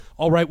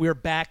All right, we are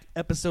back.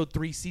 Episode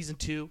 3, Season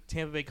 2,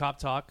 Tampa Bay Cop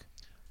Talk.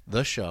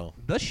 The show.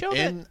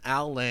 In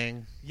Al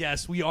Lang.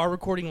 Yes, we are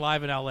recording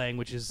live in Al Lang,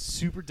 which is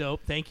super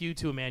dope. Thank you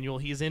to Emmanuel.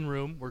 He is in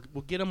room.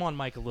 We'll get him on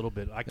mic a little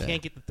bit. I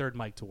can't get the third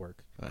mic to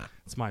work.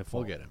 It's my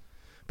fault. We'll get him.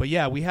 But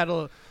yeah, we had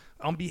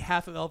on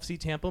behalf of LFC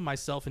Tampa,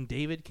 myself and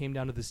David came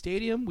down to the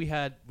stadium. We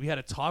had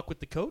a talk with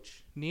the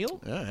coach,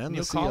 Neil. Yeah, and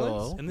Neil the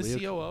Collins, COO. and the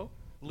COO,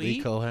 Lee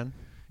Cohen.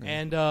 Yeah.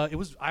 And it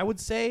was, I would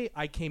say,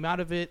 I came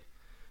out of it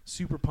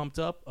super pumped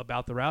up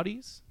about the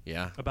Rowdies.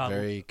 Yeah, about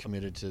very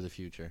committed to the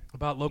future.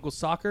 About local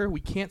soccer. We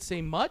can't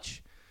say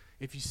much.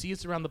 If you see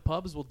us around the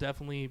pubs, we'll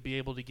definitely be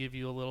able to give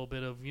you a little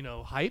bit of,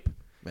 hype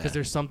because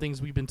there's some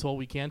things we've been told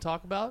we can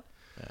talk about.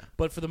 Yeah.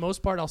 But for the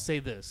most part, I'll say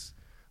this.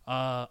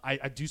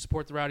 I do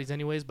support the Rowdies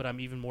anyways, but I'm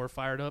even more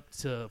fired up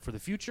for the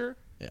future.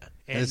 Yeah,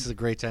 and this is a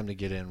great time to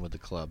get in with the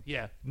club.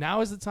 Yeah,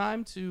 now is the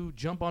time to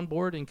jump on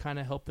board and kind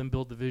of help them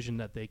build the vision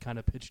that they kind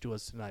of pitched to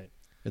us tonight.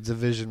 It's a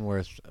vision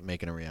worth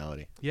making a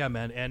reality. Yeah,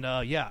 man. And,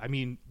 I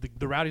mean,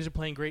 the Rowdies are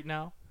playing great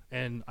now.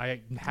 And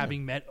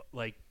having met,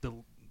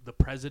 the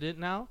president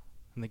now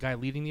and the guy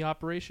leading the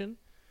operation,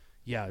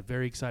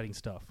 very exciting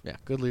stuff. Yeah,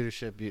 good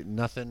leadership.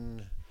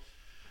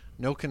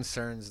 No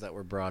concerns that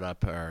were brought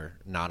up are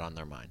not on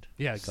their mind.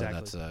 Yeah,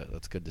 exactly. So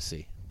that's good to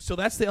see. So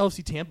that's the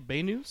LFC Tampa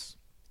Bay news.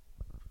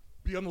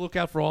 Be on the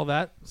lookout for all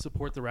that.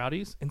 Support the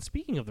Rowdies. And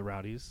speaking of the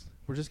Rowdies,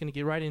 we're just going to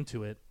get right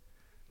into it.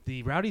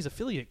 The Rowdies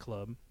affiliate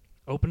club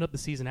opened up the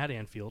season at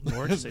Anfield,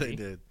 Norwich City. They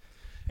did.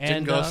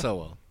 And, didn't go so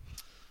well.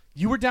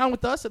 You were down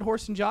with us at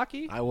Horse and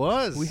Jockey? I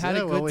was. We had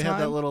a good time. We had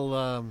that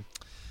little...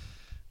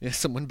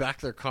 someone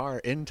backed their car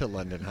into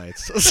London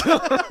Heights. So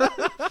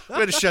we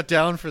had to shut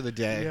down for the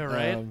day. Yeah,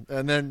 right.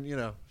 And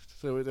then,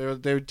 so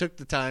they took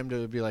the time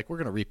to be like, we're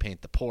going to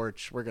repaint the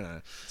porch. We're going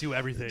to do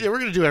everything. Yeah, we're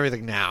going to do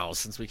everything now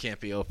since we can't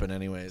be open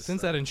anyways.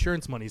 Since that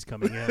insurance money's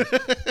coming in,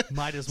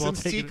 might as well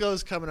since take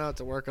Tico's coming out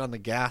to work on the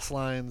gas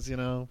lines,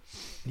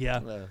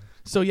 Yeah.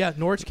 So,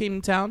 Norwich came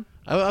to town.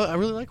 I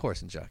really like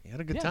Horse and Jockey. I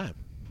had a good time.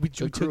 We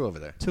crew over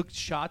there. Took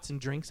shots and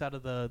drinks out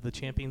of the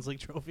Champions League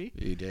trophy.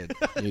 You did.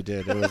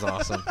 It was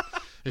awesome.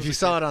 If you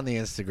saw it on the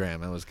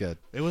Instagram, it was good.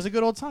 It was a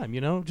good old time,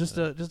 Just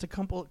a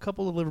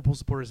couple of Liverpool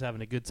supporters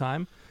having a good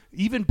time.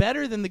 Even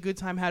better than the good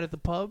time had at the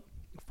pub.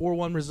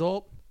 4-1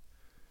 result.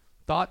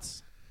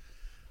 Thoughts?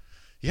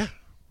 Yeah,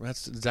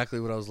 that's exactly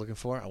what I was looking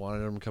for. I wanted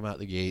them to come out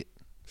the gate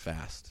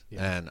fast.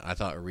 Yeah. And I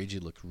thought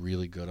Origi looked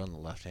really good on the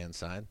left-hand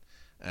side.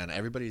 And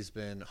everybody's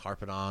been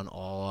harping on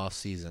all off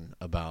season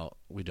about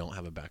we don't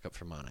have a backup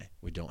for Mane.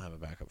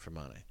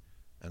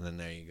 And then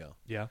there you go.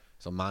 Yeah.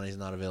 So Mane's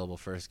not available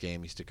first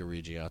game. You stick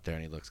Origi out there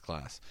and he looks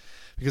class.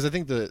 Because I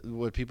think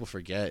what people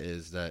forget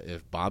is that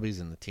if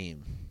Bobby's in the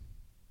team,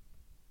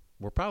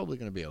 we're probably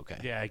going to be okay.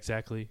 Yeah,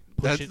 exactly.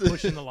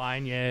 Pushing the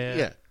line.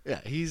 Yeah.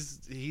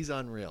 He's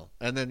unreal.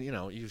 And then,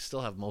 you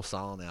still have Mo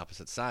Salah on the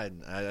opposite side.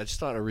 And I just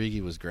thought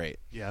Origi was great.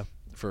 Yeah.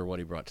 For what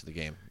he brought to the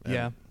game.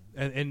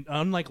 And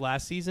unlike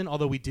last season,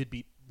 although we did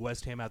beat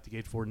West Ham out the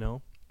gate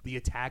 4-0, the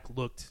attack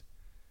looked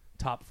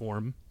top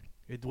form.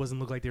 It doesn't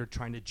look like they were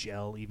trying to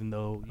gel, even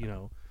though,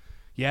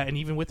 Yeah, and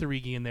even with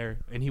Origi in there.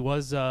 And he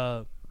was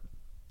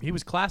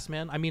class,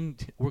 man. I mean,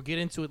 we'll get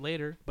into it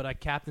later, but I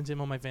captained him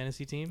on my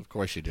fantasy team. Of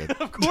course you did.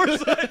 Of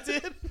course I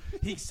did.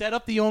 He set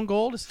up the own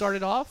goal to start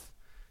it off.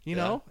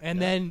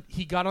 Then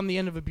he got on the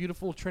end of a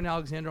beautiful Trent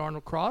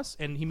Alexander-Arnold cross,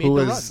 and he made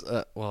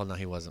the run. No,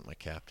 he wasn't my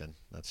captain.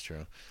 That's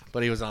true.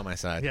 But he was on my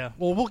side. Yeah.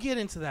 Well, we'll get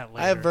into that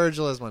later. I have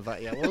Virgil as my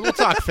yeah. We'll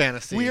talk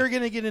fantasy. We are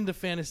going to get into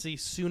fantasy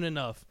soon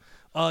enough.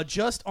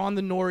 Just on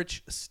the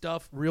Norwich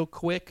stuff real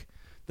quick,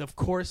 of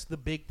course, the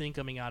big thing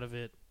coming out of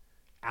it,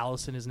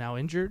 Alisson is now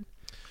injured.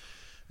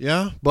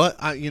 Yeah,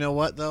 but you know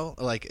what, though?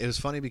 It was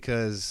funny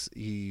because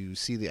you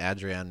see the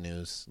Adrian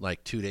news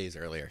 2 days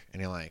earlier,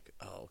 and you're like,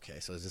 oh,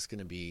 okay, so is this going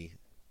to be...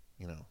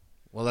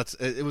 well,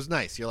 it was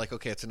nice. You're like,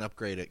 okay, it's an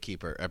upgrade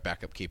at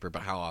backup keeper,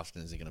 but how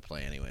often is he going to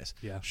play anyways?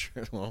 Yeah.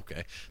 Sure. Well,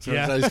 okay. So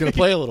he's going to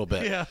play a little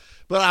bit. Yeah.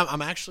 But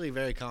I'm actually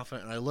very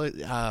confident.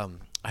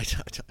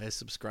 I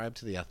subscribed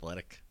to The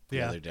Athletic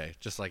the other day,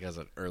 just as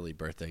an early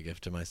birthday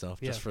gift to myself,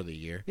 just for the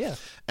year. Yeah.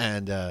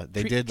 And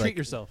they treat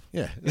yourself.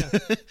 Yeah.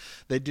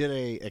 They did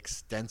a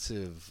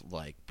extensive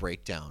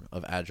breakdown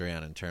of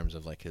Adrian in terms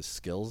of his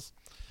skills,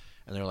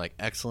 and they're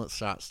excellent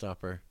shot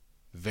stopper,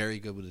 very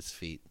good with his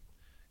feet.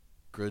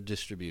 Good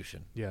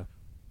distribution. Yeah.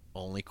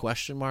 Only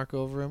question mark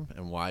over him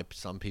and why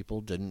some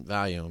people didn't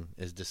value him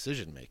is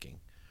decision making.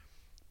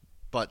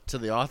 But to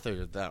the author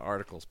of that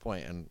article's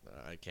point, and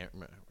I can't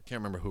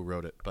remember who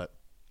wrote it, but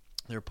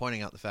they were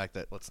pointing out the fact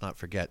that let's not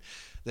forget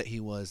that he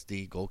was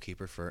the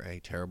goalkeeper for a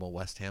terrible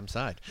West Ham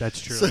side.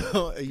 That's true.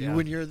 So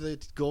when you're the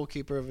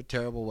goalkeeper of a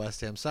terrible West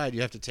Ham side,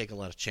 you have to take a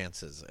lot of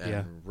chances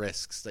and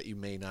risks that you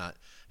may not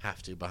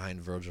have to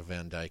behind Virgil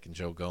van Dijk and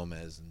Joe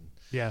Gomez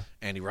and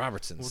Andy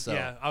Robertson.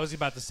 Well, I was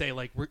about to say,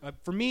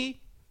 for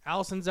me,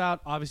 Alisson's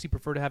out. Obviously,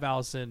 prefer to have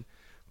Alisson,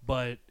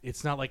 but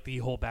it's not like the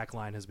whole back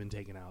line has been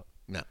taken out.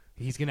 No.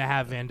 He's going to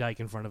have Van Dijk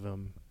in front of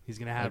him. He's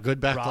going to have a good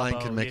back line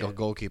Robbo, can make a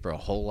goalkeeper a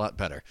whole lot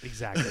better.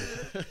 Exactly.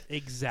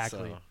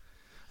 Exactly.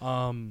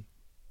 So.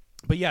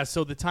 But yeah,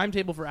 so the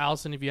timetable for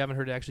Allison, if you haven't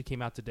heard, it actually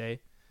came out today.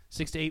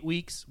 6 to 8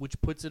 weeks,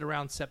 which puts it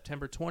around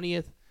September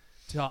 20th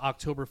to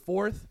October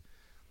 4th.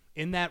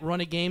 In that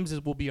run of games,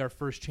 it will be our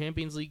first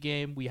Champions League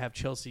game. We have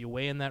Chelsea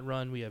away in that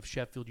run. We have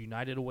Sheffield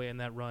United away in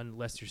that run.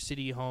 Leicester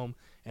City home.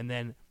 And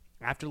then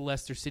after the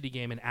Leicester City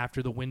game and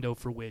after the window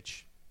for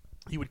which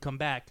he would come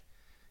back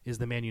is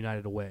the Man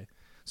United away.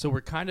 So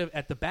we're kind of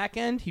at the back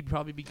end. He'd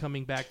probably be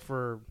coming back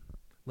for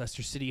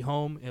Leicester City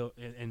home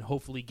and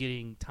hopefully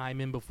getting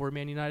time in before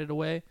Man United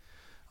away.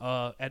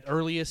 At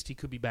earliest, he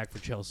could be back for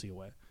Chelsea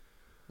away.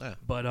 Yeah.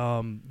 But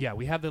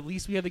we have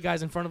the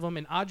guys in front of him,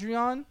 and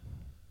Adrian,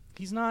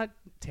 he's not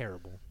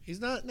terrible. He's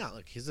not. No,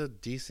 look, he's a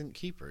decent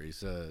keeper.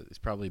 He's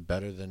probably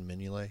better than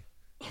Mignolet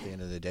at the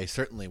end of the day.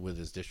 Certainly with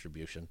his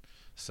distribution.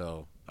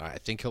 So I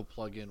think he'll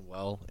plug in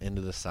well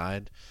into the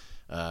side.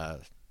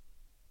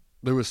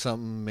 There was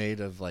something made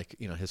of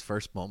his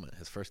first moment,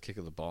 his first kick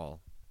of the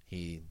ball.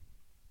 He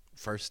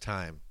first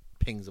time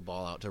pings the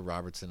ball out to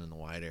Robertson in the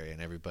wide area,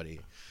 and everybody.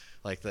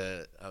 I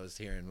was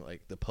hearing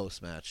the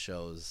post-match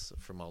shows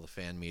from all the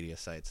fan media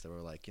sites that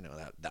were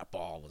that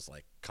ball was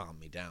calm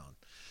me down.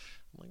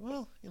 I'm like,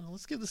 well,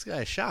 let's give this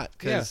guy a shot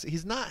because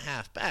he's not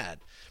half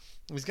bad.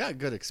 He's got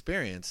good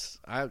experience.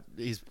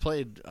 He's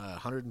played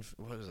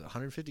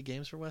 150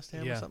 games for West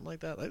Ham or something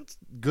like that. That's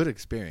good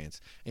experience.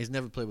 And he's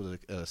never played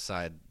with a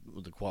side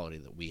with the quality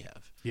that we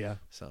have. Yeah.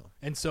 So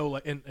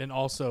and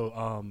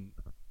also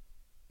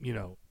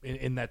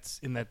in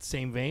that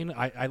same vein,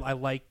 I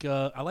like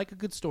a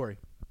good story.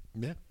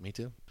 Yeah, me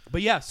too.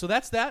 But yeah, so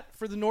that's that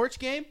for the Norwich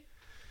game.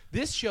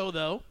 This show,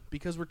 though,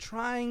 because we're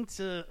trying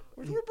to...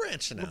 We're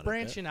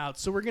branching out.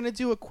 So we're going to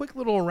do a quick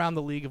little around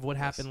the league of what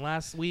happened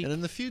last week. And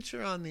in the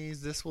future on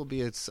these, this will be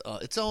its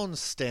own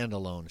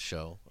standalone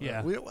show.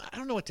 Yeah. I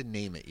don't know what to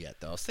name it yet,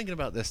 though. I was thinking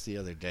about this the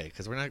other day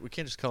because we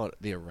can't just call it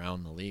the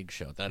Around the League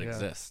show. That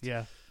exists.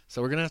 Yeah.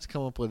 So we're going to have to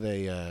come up with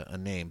a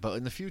name. But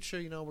in the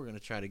future, we're going to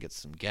try to get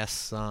some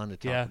guests on to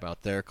talk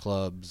about their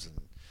clubs and...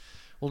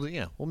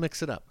 We'll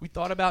mix it up. We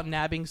thought about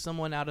nabbing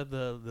someone out of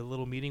the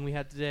little meeting we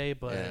had today,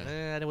 but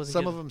it wasn't.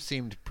 Some of them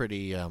seemed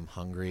pretty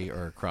hungry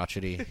or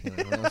crotchety.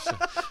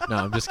 No,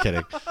 I'm just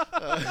kidding.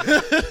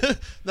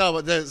 No,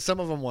 but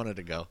some of them wanted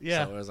to go.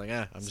 Yeah. So I was like,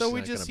 I'm just. So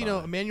we just,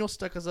 Emmanuel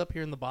stuck us up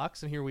here in the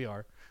box, and here we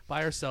are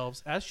by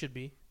ourselves, as should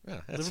be. Yeah,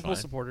 Liverpool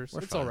supporters. We're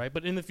it's fine. all right.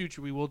 But in the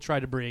future, we will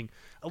try to bring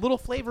a little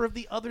flavor of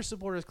the other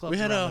supporters clubs. We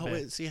had around the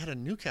bay. you had a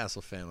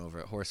Newcastle fan over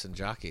at Horse and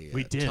Jockey.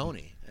 We did.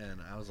 Tony,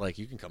 and I was like,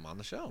 you can come on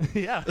the show.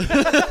 Yeah.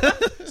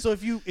 So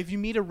if you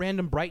meet a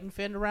random Brighton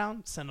fan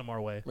around, send them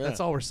our way. Yeah. That's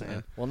all we're saying.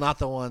 Yeah. Well, not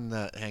the one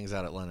that hangs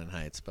out at London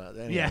Heights, but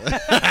anyway.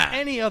 Yeah.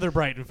 Any other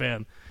Brighton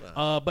fan.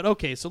 But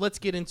okay, so let's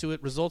get into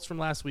it. Results from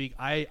last week.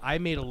 I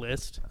made a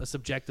list, a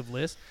subjective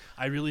list.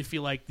 I really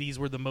feel like these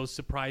were the most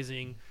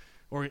surprising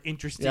or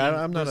interesting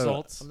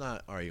results. I'm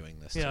not arguing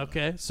this. Yeah,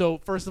 okay. So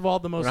first of all,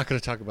 We're not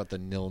going to talk about the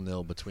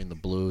 0-0 between the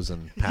Blues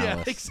and Palace.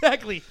 Yeah,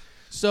 exactly.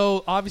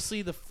 So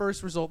obviously the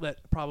first result that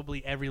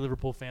probably every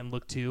Liverpool fan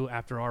looked to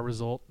after our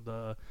result,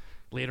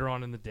 later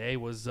on in the day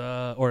was,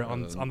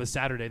 on the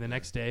Saturday, the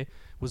next day,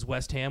 was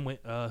West Ham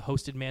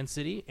hosted Man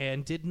City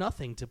and did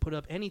nothing to put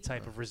up any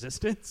type of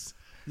resistance.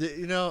 Did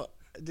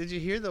you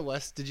hear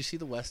Did you see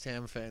the West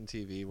Ham fan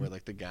TV where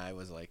the guy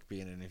was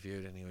being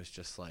interviewed and he was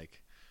just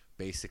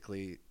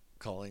basically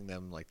calling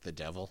them the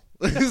devil?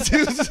 No, he's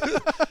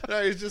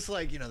just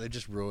they're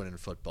just ruining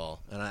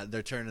football and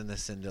they're turning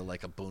this into a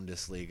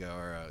Bundesliga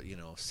or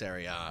a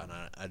Serie A, and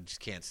I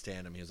just can't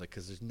stand them. He was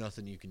because there's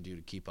nothing you can do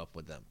to keep up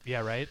with them. Yeah,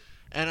 right.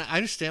 And I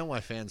understand why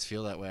fans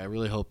feel that way. I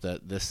really hope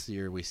that this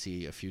year we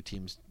see a few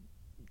teams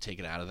take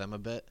it out of them a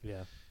bit.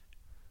 Yeah.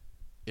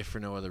 If for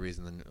no other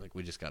reason than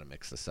we just got to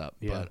mix this up.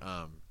 Yeah.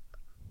 But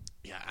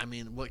yeah, I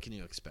mean, what can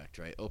you expect,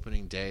 right?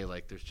 Opening day,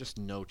 there's just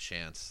no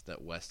chance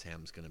that West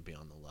Ham's going to be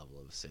on the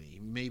level of City.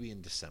 Maybe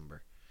in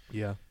December.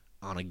 Yeah.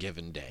 On a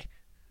given day.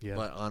 Yeah.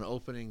 But on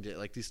opening day,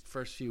 these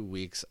first few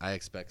weeks, I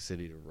expect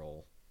City to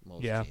roll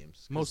most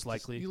teams. Most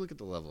likely. You look at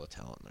the level of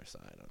talent on their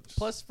side.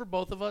 Plus, for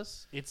both of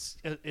us, it's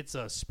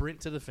a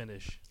sprint to the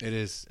finish. It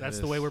is. That's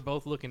the way we're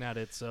both looking at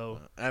it. So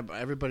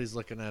everybody's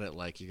looking at it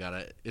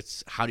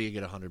it's how do you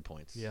get 100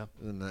 points? Yeah.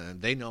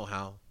 And they know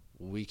how.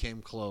 We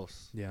came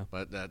close. Yeah.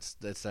 But that's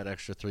that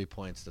extra 3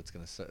 points that's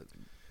going to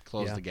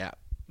close the gap.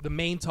 The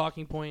main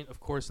talking point, of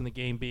course, in the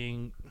game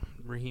being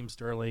Raheem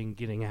Sterling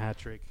getting a hat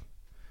trick.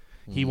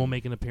 He will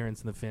make an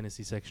appearance in the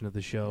fantasy section of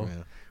the show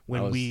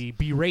when we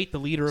berate the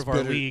leader of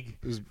our league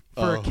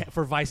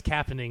for vice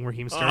captaining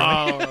Raheem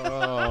Sterling.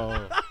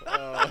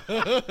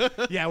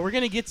 Yeah, we're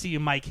gonna get to you,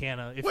 Mike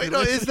Hanna. Wait,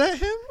 no, is that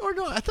him or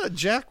no? I thought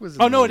Jack was.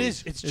 Oh no, it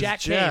is. It's Jack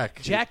Kane.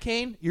 Jack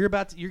Kane. You're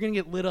gonna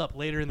get lit up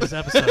later in this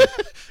episode.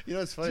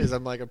 What's funny is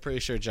I'm pretty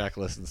sure Jack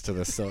listens to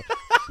this. So,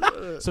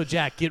 so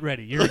Jack, get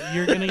ready.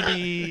 You're gonna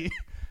be.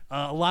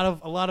 A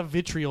lot of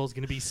vitriol is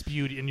going to be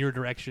spewed in your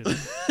direction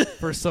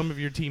for some of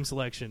your team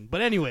selection.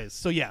 But anyways,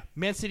 so yeah,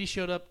 Man City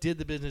showed up, did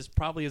the business,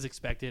 probably as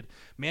expected.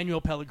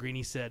 Manuel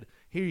Pellegrini said,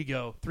 here you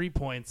go, 3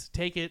 points.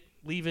 Take it,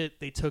 leave it.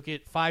 They took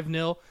it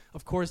 5-0.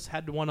 Of course,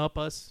 had to one-up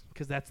us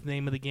because that's the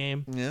name of the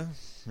game. Yeah,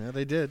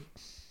 they did.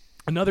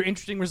 Another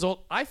interesting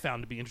result I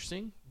found to be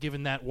interesting,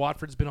 given that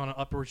Watford's been on an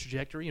upward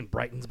trajectory and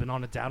Brighton's been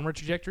on a downward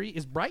trajectory,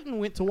 is Brighton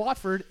went to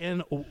Watford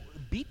and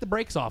beat the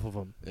brakes off of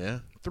them. Yeah.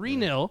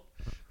 3-0.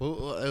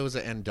 Well, it was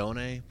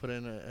Andone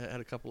had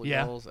a couple of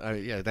goals.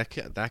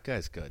 That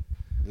guy's good.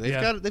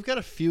 They've got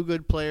a few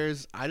good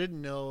players. I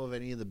didn't know of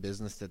any of the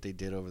business that they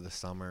did over the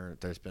summer.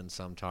 There's been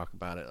some talk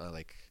about it.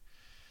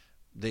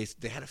 They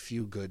had a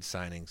few good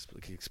signings,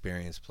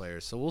 experienced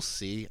players. So we'll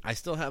see. I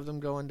still have them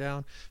going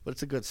down, but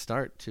it's a good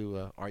start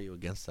to argue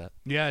against that.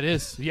 Yeah, it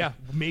is. Yeah,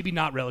 maybe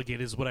not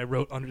relegated is what I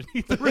wrote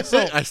underneath the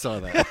result. I saw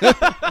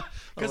that.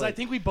 Because I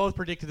think we both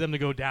predicted them to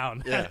go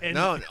down.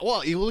 Yeah.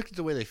 Well, you look at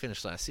the way they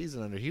finished last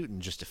season under Houghton,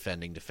 just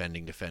defending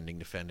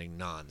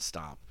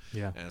nonstop.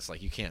 Yeah. And it's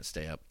like you can't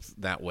stay up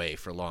that way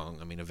for long.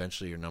 I mean,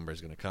 eventually your number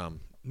is going to come.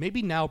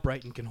 Maybe now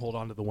Brighton can hold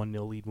on to the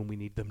 1-0 lead when we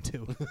need them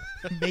to.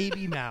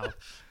 Maybe now.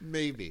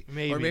 Maybe.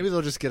 Or maybe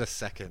they'll just get a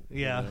second.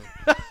 Yeah.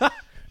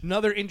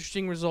 Another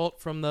interesting result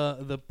from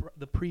the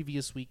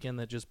previous weekend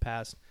that just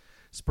passed.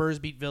 Spurs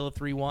beat Villa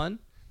 3-1.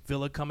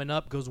 Villa coming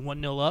up, goes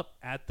 1-0 up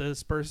at the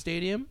Spurs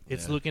Stadium.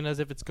 It's looking as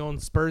if it's going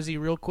Spursy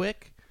real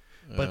quick.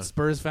 But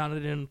Spurs found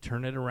it and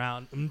turned it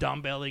around.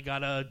 Ndombele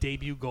got a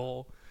debut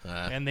goal,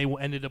 and they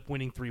ended up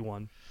winning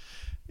 3-1.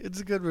 It's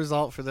a good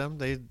result for them.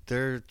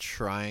 They're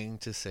trying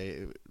to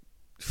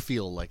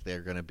feel like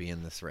they're going to be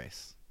in this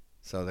race,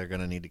 so they're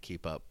going to need to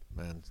keep up.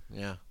 And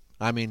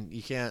I mean,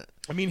 you can't.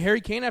 I mean,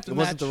 Harry Kane after the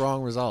match. It wasn't the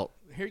wrong result.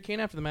 Harry Kane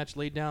after the match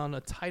laid down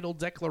a title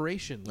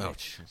declaration.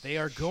 They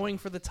are going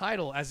for the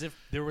title as if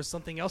there was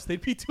something else they'd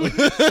be doing.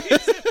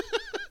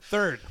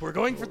 Third. We're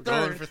going for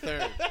third.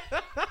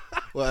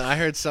 Well, I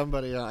heard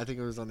somebody, I think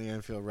it was on the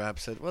Anfield Rap,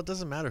 said, well, it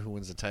doesn't matter who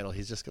wins the title.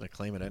 He's just going to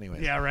claim it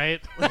anyway. Yeah, right?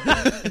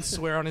 And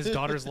swear on his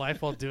daughter's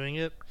life while doing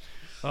it.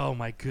 Oh,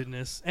 my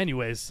goodness.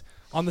 Anyways,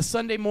 on the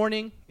Sunday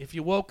morning, if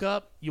you woke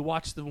up, you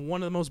watched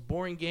one of the most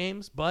boring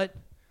games, but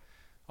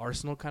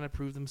Arsenal kind of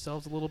proved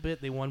themselves a little bit.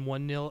 They won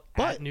 1-0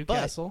 at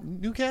Newcastle. But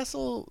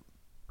Newcastle,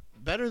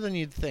 better than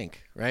you'd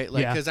think, right?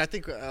 Because I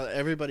think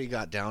everybody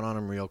got down on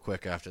them real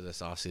quick after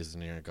this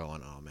offseason. You're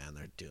going, oh, man,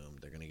 they're doomed.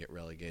 They're going to get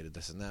relegated,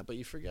 this and that. But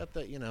you forget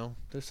that,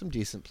 there's some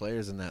decent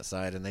players in that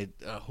side. And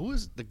who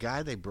is the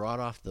guy they brought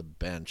off the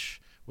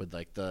bench with,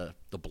 the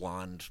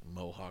blonde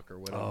mohawk or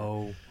whatever?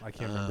 Oh, I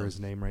can't remember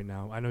his name right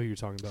now. I know who you're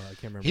talking about. I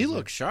can't remember He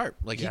looked sharp.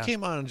 He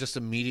came on and just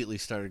immediately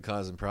started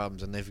causing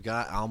problems. And they've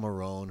got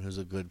Almiron, who's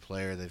a good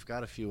player. They've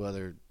got a few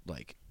other,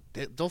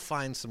 they'll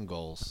find some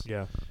goals.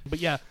 Yeah.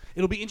 But,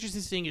 it'll be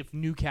interesting seeing if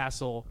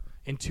Newcastle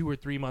in 2 or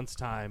 3 months'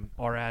 time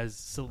are as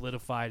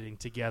solidified and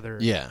together.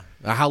 Yeah.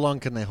 How long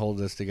can they hold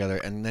this together?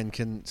 And then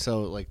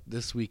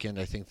this weekend,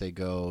 I think they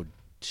go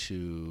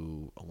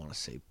to, I want to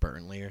say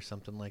Burnley or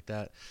something like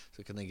that.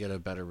 So can they get a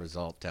better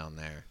result down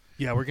there?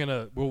 Yeah,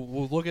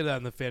 we'll look at that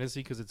in the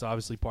fantasy because it's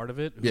obviously part of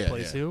it. Who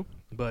plays who?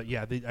 But,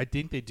 I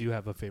think they do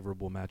have a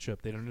favorable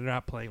matchup. They're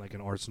not playing like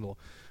an Arsenal.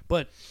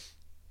 But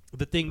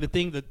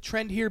the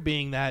trend here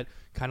being that,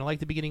 kind of like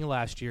the beginning of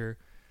last year,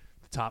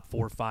 the top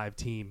 4 or 5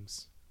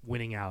 teams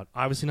winning out.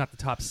 Obviously not the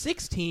top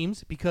 6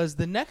 teams, because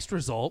the next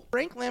result,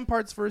 Frank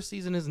Lampard's first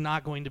season is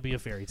not going to be a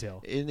fairy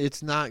tale.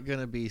 It's not going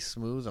to be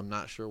smooth. I'm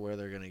not sure where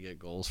they're going to get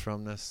goals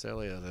from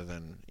necessarily, other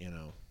than,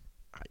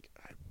 I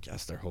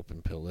guess they're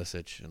hoping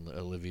Pulisic and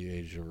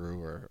Olivier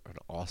Giroud are an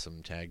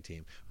awesome tag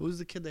team. Who's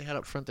the kid they had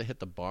up front that hit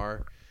the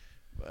bar?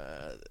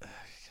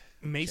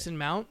 Mason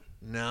Mount?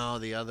 No,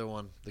 the other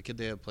one. The kid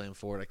they had playing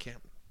forward.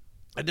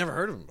 I'd never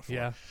heard of him before.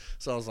 Yeah.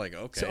 So I was like,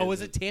 okay. So,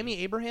 is it Tammy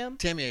Abraham?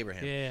 Tammy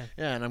Abraham. Yeah.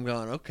 Yeah, and I'm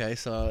going, okay,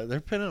 so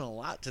they're pinning a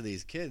lot to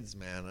these kids,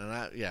 man. And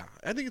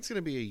I think it's going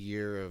to be a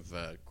year of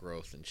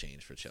growth and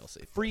change for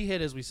Chelsea. Free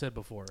hit, as we said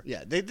before.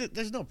 Yeah,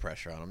 there's no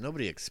pressure on them.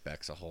 Nobody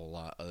expects a whole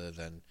lot other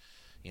than,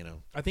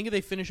 I think if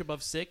they finish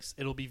above 6,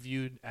 it'll be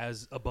viewed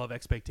as above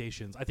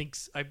expectations. I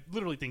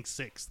literally think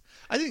 6th.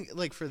 I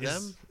think, for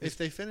them, if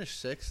they finish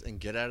 6th and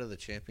get out of the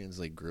Champions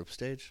League group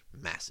stage,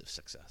 massive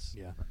success.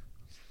 Yeah.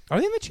 Are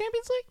they in the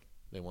Champions League?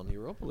 They won the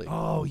Europa League.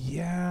 Oh,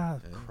 yeah.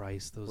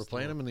 Christ. We're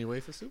playing them in the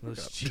UEFA Super Cup.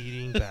 Those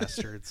cheating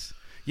bastards.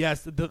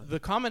 Yes, the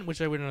comment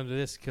which I went under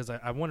this, because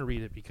I want to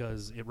read it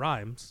because it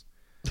rhymes.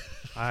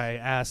 I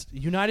asked,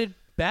 United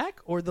back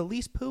or the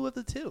least poo of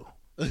the two?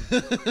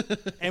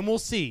 And we'll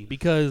see,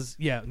 because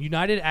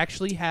United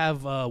actually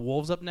have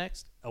Wolves up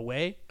next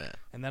away,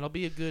 and that'll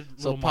be a good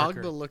little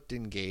marker. Pogba looked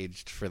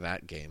engaged for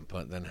that game,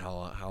 but then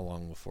how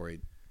long before he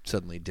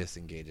suddenly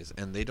disengages?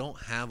 And they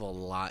don't have a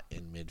lot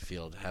in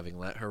midfield, having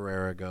let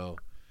Herrera go.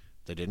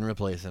 They didn't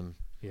replace him.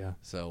 Yeah.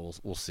 So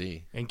we'll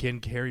see. And can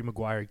Harry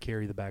Maguire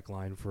carry the back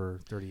line for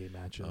 38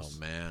 matches? Oh,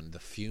 man. The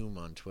fume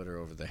on Twitter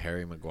over the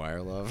Harry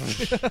Maguire love.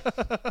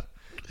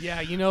 Yeah,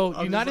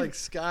 United...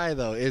 Sky,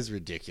 though, is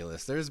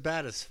ridiculous. They're as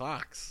bad as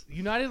Fox.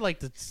 United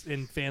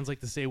and fans like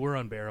to say we're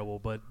unbearable,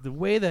 but the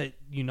way that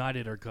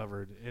United are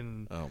covered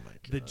and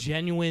the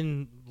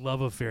genuine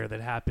love affair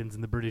that happens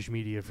in the British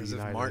media for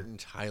United. As if Martin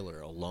Tyler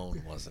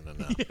alone wasn't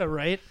enough. Yeah,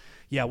 right?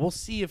 Yeah, we'll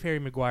see if Harry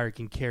Maguire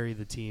can carry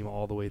the team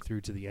all the way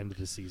through to the end of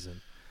the season.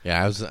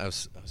 Yeah, I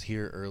was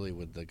here early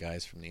with the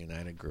guys from the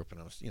United group,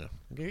 and I was, you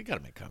got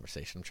to make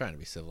conversation. I'm trying to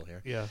be civil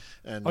here. Yeah.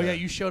 And, yeah,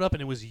 you showed up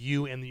and it was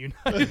you and the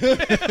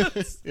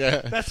United.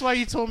 Yeah. That's why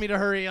you told me to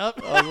hurry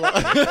up.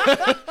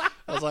 I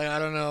was like, I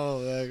don't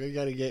know, we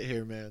got to get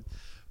here, man.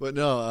 But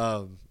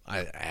no,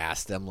 I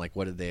asked them like,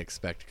 what did they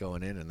expect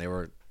going in, and they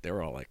were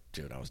all like,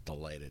 dude, I was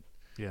delighted.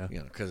 Yeah.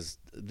 Because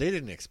they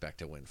didn't expect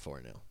to win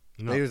 4-0.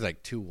 No. They was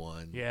like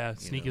 2-1. Yeah,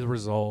 sneaky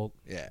result.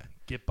 Yeah.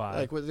 Get by.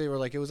 Like what they were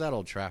like, it was at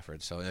Old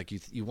Trafford, so like you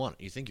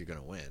think you're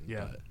gonna win.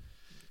 Yeah.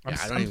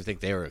 But, I don't even think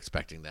they were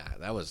expecting that.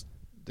 That was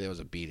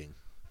a beating.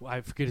 Well,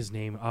 I forget his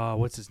name.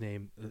 What's his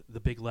name? The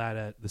big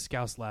lad the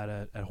Scouse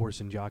lad at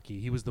Horse and Jockey.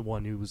 He was the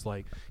one who was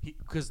like,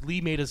 because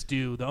Lee made us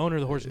do, the owner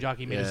of the Horse and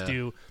Jockey made us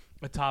do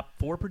a top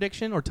 4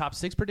 prediction or top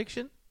 6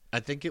 prediction.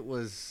 I think it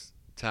was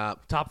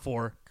top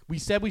 4. We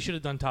said we should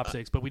have done top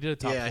 6, but we did a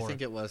top 4. Yeah, I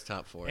think it was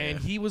top 4. And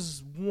he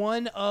was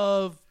one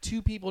of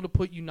 2 people to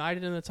put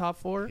United in the top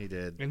 4. He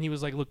did. And he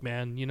was like, look,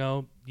 man,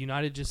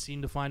 United just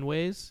seem to find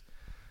ways.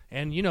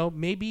 And,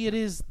 maybe it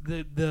is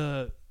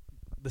the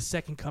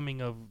second coming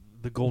of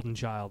the golden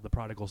child, the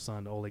prodigal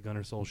son, Ole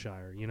Gunnar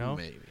Solskjaer,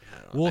 Maybe.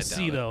 We'll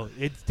see, though.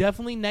 It's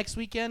definitely next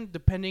weekend,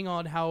 depending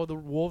on how the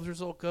Wolves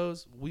result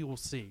goes. We will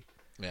see.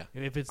 Yeah.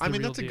 If it's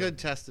that's a good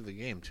test of a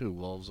game, too.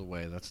 Wolves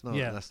away. That's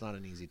not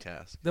an easy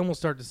task. Then we'll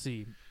start to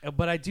see.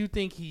 But I do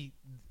think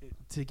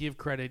to give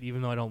credit,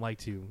 even though I don't like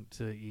to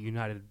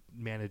United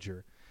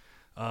manager,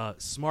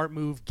 smart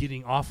move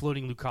getting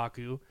offloading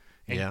Lukaku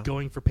and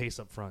going for pace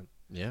up front.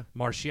 Yeah.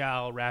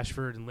 Martial,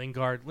 Rashford, and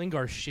Lingard.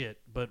 Lingard's shit,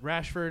 but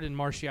Rashford and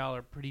Martial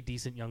are pretty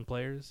decent young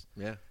players.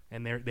 Yeah.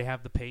 And they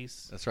have the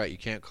pace. That's right. You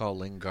can't call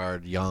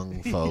Lingard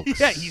young, folks.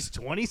 Yeah, he's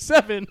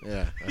 27.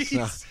 Yeah.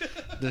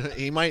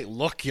 He might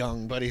look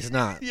young, but he's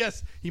not.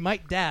 Yes, he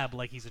might dab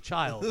like he's a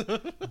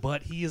child,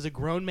 but he is a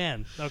grown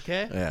man,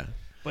 okay? Yeah.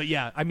 But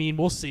yeah,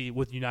 we'll see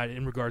with United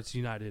in regards to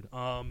United.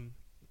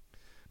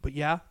 But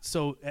yeah,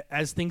 so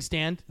as things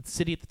stand, it's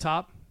City at the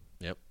top.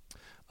 Yep.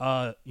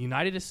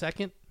 United is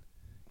second.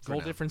 For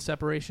Goal now. difference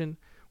separation.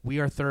 We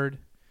are third.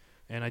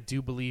 And I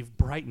do believe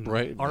Brighton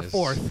are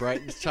fourth.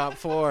 Brighton's top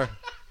 4.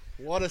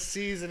 What a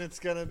season it's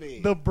going to be.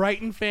 The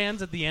Brighton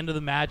fans at the end of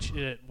the match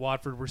at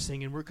Watford were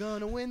singing, "We're going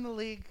to win the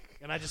league."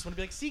 And I just want to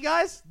be like, see,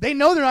 guys, they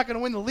know they're not going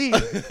to win the league,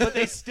 but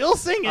they still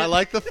sing it. I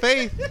like the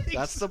faith.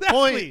 That's the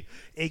point.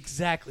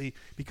 Exactly.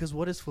 Because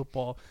what is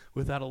football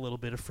without a little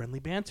bit of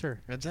friendly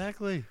banter?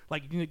 Exactly.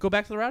 Like, go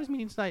back to the Riders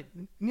meeting tonight.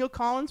 Neil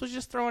Collins was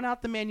just throwing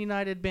out the Man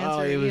United banter.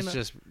 Oh, he was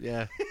just,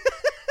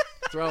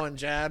 throwing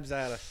jabs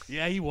at us.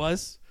 Yeah, he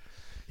was.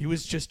 He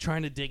was just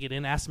trying to dig it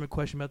in. Asked him a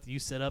question about the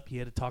youth setup. He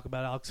had to talk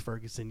about Alex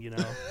Ferguson,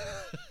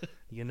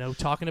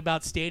 talking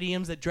about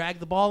stadiums that drag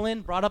the ball in,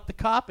 brought up the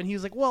cop, and he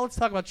was like, well, let's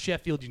talk about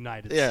Sheffield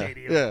United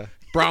Stadium. Yeah,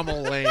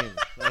 Bramall Lane.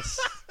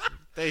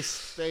 They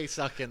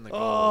suck in the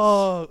goals.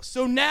 Oh,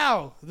 so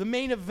now, the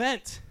main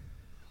event.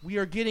 We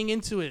are getting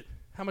into it.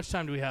 How much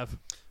time do we have?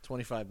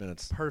 25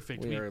 minutes.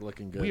 Perfect. We are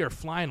looking good. We are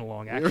flying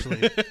along,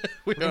 actually.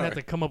 We're going to have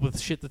to come up with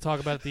shit to talk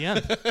about at the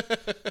end.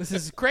 This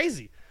is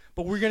crazy.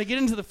 But we're going to get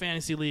into the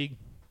Fantasy League.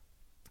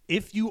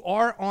 If you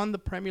are on the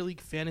Premier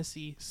League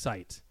Fantasy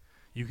site,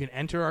 you can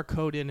enter our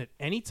code in at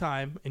any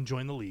time and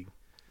join the league.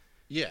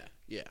 Yeah.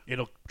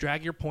 It'll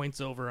drag your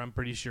points over, I'm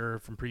pretty sure,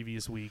 from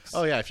previous weeks.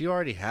 Oh, yeah. If you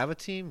already have a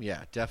team,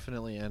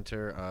 definitely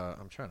enter.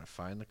 I'm trying to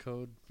find the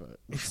code. But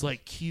it's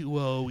like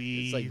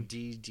QOE. It's like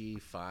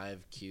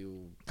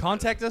DG5Q.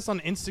 Contact us on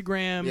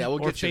Instagram we'll or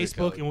get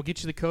Facebook, and we'll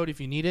get you the code if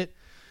you need it.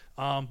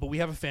 But we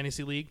have a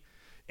Fantasy League.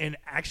 And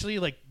actually,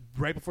 like,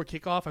 right before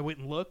kickoff, I went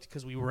and looked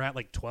because we were at,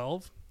 like,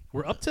 12.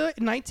 We're up to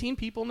 19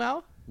 people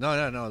now.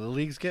 No. The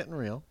league's getting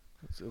real.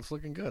 It's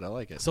looking good. I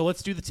like it. So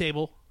let's do the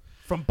table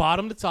from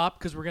bottom to top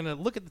because we're going to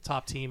look at the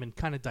top team and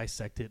kind of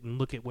dissect it and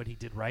look at what he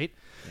did right.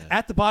 Yeah.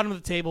 At the bottom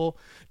of the table,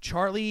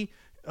 Charlie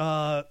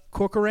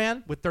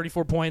Corcoran with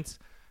 34 points.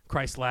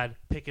 Christ, lad,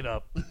 pick it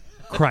up.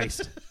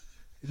 Christ.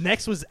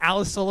 Next was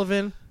Alice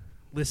Sullivan.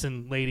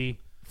 Listen, lady,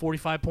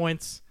 45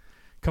 points.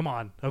 Come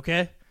on,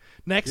 okay?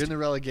 Next. You're in the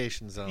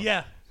relegation zone.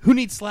 Yeah. Who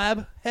needs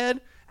slab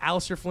head?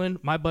 Alistair Flynn,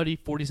 my buddy,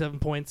 47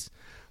 points.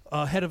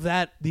 Ahead of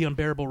that, the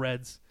Unbearable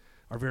Reds,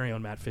 our very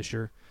own Matt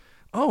Fisher.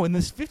 Oh, and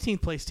this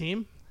 15th place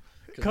team,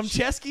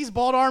 Komcheski's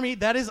Bald Army,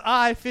 that is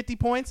 50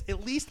 points.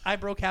 At least I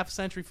broke half a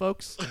century,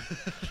 folks.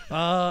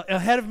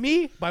 Ahead of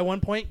me by 1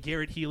 point,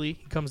 Garrett Healy.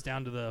 He comes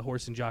down to the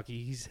Horse and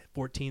Jockey. He's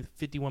 14th,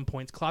 51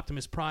 points.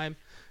 Cloptimus Prime.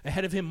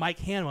 Ahead of him, Mike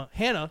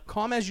Hanna,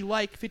 calm as you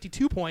like,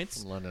 52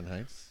 points. From London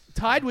Heights.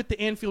 Tied with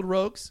the Anfield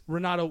Rogues,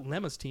 Renato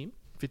Lema's team,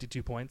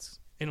 52 points.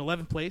 In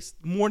 11th place,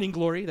 Morning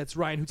Glory. That's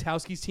Ryan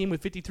Hutowski's team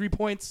with 53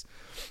 points.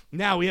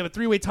 Now we have a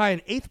 3-way tie in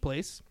 8th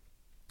place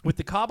with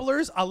the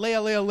Cobblers,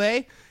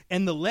 Ale,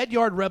 and the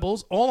Leadyard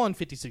Rebels, all on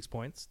 56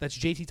 points. That's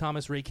JT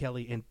Thomas, Ray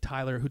Kelly, and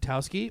Tyler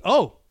Hutowski.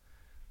 Oh,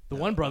 the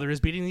one brother is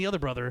beating the other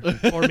brother,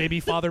 or maybe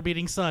father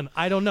beating son.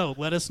 I don't know.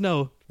 Let us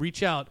know.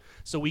 Reach out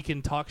so we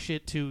can talk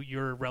shit to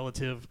your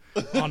relative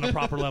on a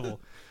proper level.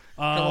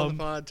 Come on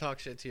the pod, talk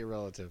shit to your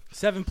relative.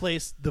 7th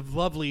place, the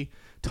lovely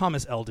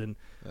Thomas Eldon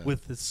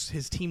with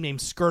his team name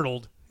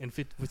Skirtled and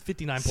with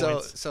 59 So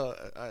points.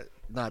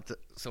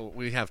 so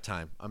we have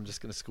time. I'm just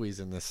gonna squeeze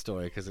in this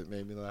story because it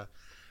made me laugh.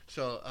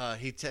 So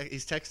he's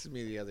texted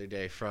me the other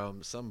day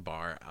from some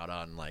bar out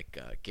on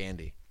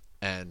Gandy,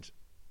 and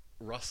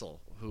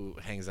Russell, who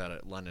hangs out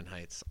at London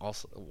Heights,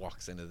 also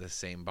walks into this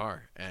same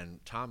bar, and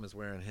Tom is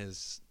wearing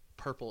his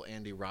purple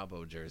Andy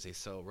Robbo jersey.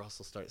 So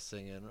Russell starts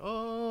singing,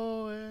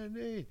 "Oh,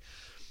 Andy."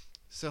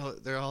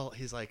 So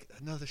he's like,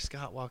 another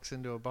Scott walks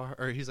into a bar,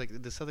 or he's like,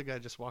 this other guy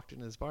just walked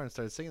into his bar and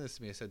started singing this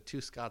to me. I said,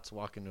 2 Scots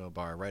walk into a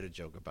bar, write a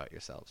joke about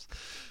yourselves.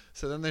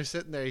 So then they're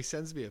sitting there. He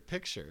sends me a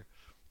picture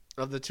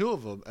of the 2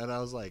 of them, and I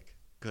was like,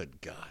 good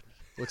God.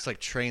 Looks like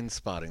Train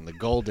Spotting, the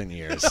golden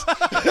years.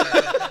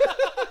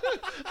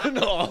 And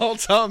all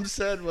Tom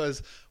said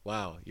was,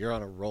 wow, you're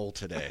on a roll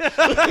today.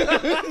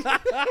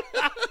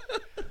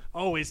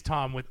 Always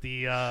Tom with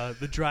the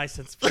dry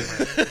sense of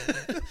humor.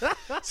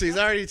 So he's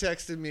already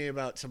texted me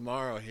about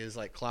tomorrow. His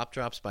Klopp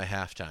drops by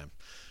halftime.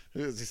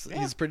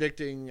 He's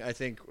predicting, I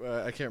think,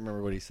 I can't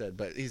remember what he said,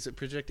 but he's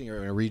predicting an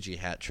Origi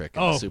hat trick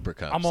in the Super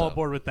Cup. I'm all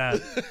aboard with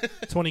that.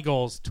 20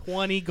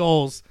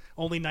 goals,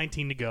 only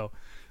 19 to go.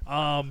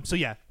 So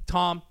yeah,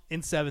 Tom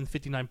in 7th,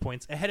 59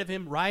 points. Ahead of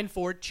him, Ryan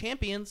Ford,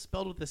 champion,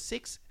 spelled with a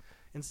 6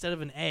 instead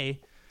of an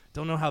A.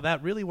 Don't know how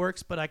that really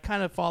works, but I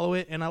kind of follow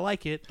it and I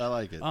like it.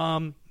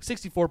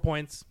 64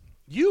 points.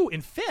 You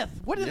in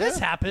 5th. What did this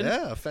happen?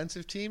 Yeah,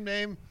 offensive team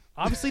name.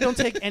 Obviously, don't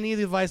take any of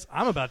the advice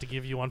I'm about to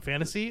give you on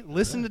fantasy.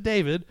 Listen to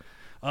David.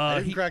 I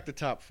didn't crack the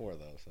top 4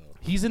 though. So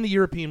he's in the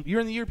European.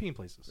 You're in the European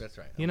places. That's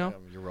right. You know,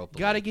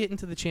 got to get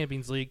into the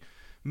Champions League.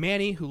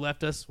 Manny, who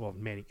left us,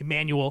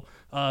 Emmanuel,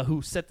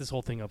 who set this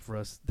whole thing up for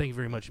us. Thank you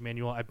very much,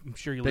 Emmanuel. I'm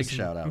sure you're listening.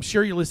 Shout out. I'm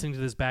sure you're listening to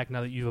this back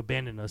now that you've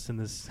abandoned us in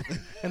this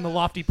in the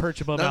lofty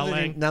perch above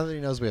Outlang. Now that he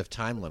knows we have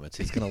time limits,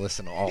 he's going to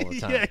listen all the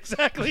time. Yeah,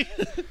 exactly.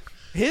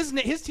 His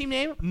team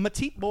name,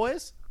 Matip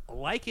Boys.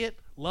 Like it,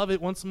 love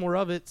it, want some more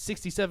of it.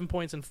 67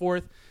 points in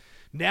 4th.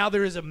 Now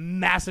there is a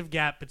massive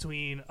gap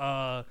between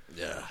 3rd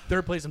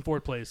place and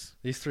 4th place.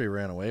 These 3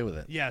 ran away with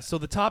it. Yeah, so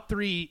the top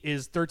 3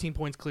 is 13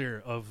 points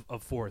clear of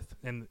 4th.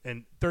 And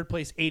 3rd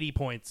place, 80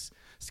 points,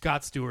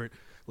 Scott Stewart.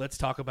 Let's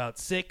talk about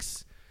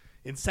 6.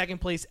 In 2nd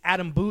place,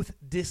 Adam Booth,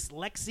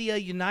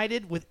 Dyslexia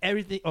United with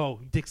everything. Oh,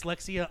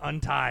 Dyslexia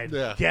Untied.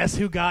 Yeah. Guess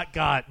who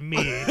got me?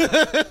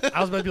 I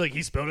was about to be like,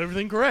 he spelled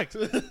everything correct.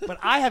 But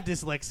I have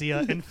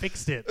dyslexia and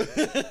fixed it.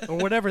 Or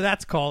whatever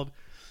that's called.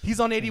 He's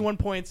on 81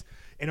 points.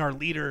 And our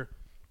leader,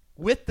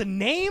 with the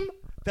name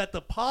that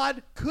the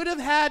pod could have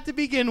had to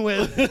begin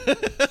with,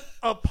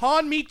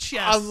 Upon Me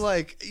Chess. I was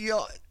like,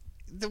 yo,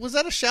 was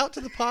that a shout to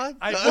the pod?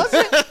 I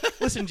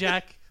wasn't. Listen,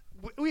 Jack,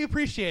 we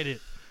appreciate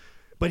it.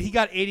 But he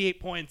got 88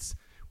 points.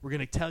 We're going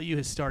to tell you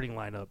his starting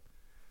lineup.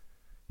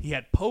 He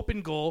had Pope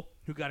in goal,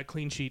 who got a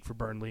clean sheet for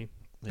Burnley.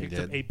 Picked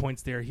up 8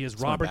 points there. He has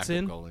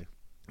Robertson. Van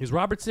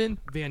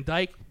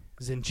Dijk,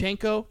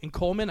 Zinchenko, and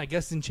Coleman. I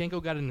guess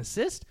Zinchenko got an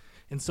assist,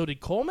 and so did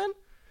Coleman,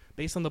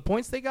 based on the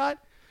points they got.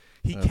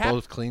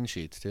 Both clean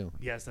sheets, too.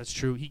 Yes, that's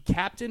true. He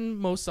captained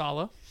Mo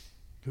Salah,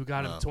 who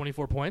got him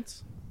 24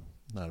 points.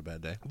 Not a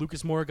bad day.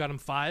 Lucas Moura got him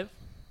 5.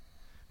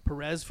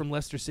 Perez from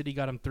Leicester City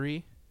got him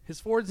 3. His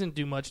forwards didn't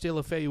do much. De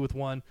La Feu with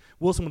 1.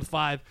 Wilson with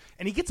 5.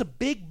 And he gets a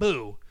big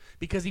boo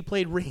because he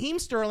played Raheem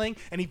Sterling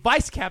and he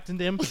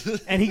vice-captained him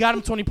and he got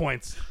him 20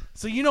 points.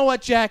 So you know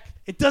what, Jack?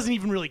 It doesn't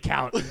even really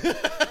count.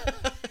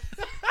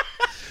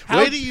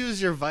 Way to use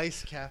your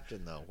vice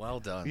captain, though. Well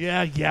done.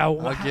 Yeah.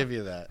 I'll give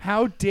you that.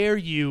 How dare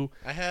you?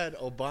 I had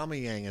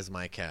Aubameyang as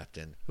my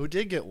captain, who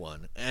did get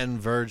 1, and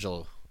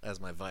Virgil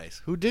as my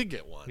vice, who did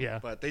get 1. Yeah.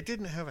 But they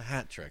didn't have a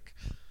hat trick.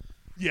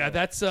 Yeah,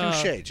 that's...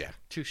 Touche, Jack.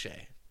 Touche.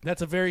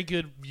 That's a very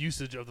good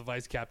usage of the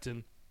vice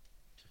captain,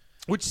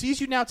 which sees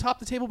you now top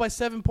the table by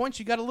 7 points.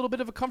 You got a little bit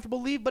of a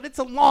comfortable lead, but it's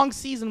a long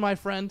season, my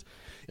friend.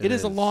 It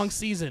is a long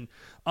season.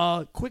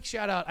 Quick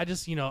shout out. I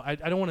just, I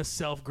don't want to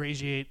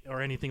self-gratiate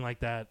or anything like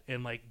that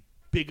and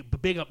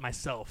big up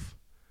myself,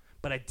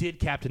 but I did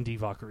captain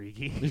Divock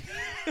Origi.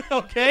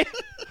 Okay?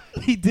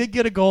 He did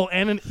get a goal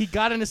and he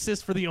got an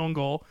assist for the own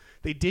goal.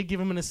 They did give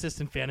him an assist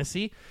in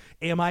fantasy.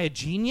 Am I a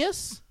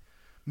genius?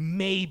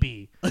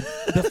 Maybe.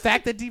 The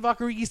fact that Divock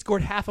Origi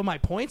scored half of my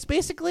points,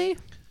 basically,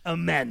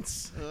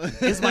 immense.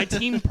 Is my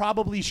team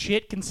probably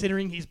shit,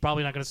 considering he's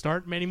probably not going to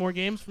start many more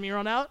games from here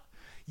on out?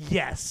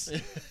 Yes.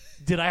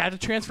 Did I have to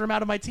transfer him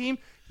out of my team?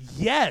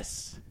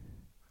 Yes.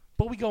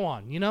 But we go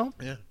on,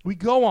 Yeah. We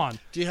go on.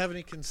 Do you have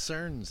any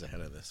concerns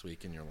ahead of this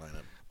week in your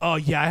lineup? Oh,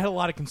 yeah, I had a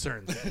lot of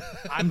concerns.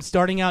 I'm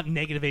starting out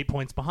 -8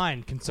 points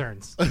behind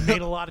concerns.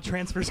 Made a lot of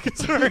transfers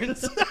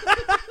concerns.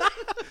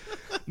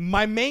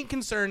 My main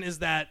concern is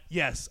that,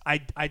 yes, I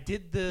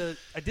did the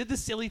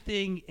silly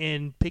thing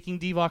in picking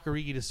Divock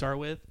Origi to start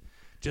with,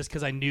 just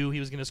because I knew he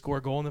was going to score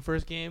a goal in the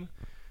first game,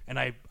 and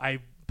I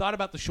thought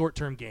about the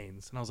short-term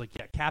gains, and I was like,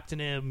 yeah, captain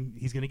him.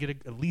 He's going to get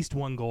at least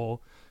 1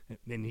 goal,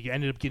 and he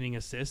ended up getting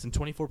assists, and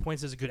 24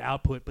 points is a good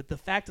output. But the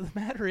fact of the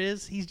matter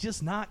is, he's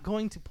just not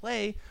going to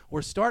play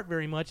or start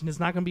very much, and it's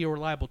not going to be a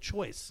reliable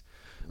choice.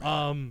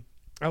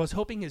 I was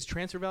hoping his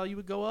transfer value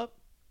would go up,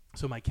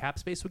 so my cap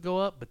space would go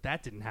up, but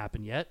that didn't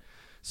happen yet.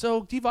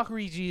 So Divock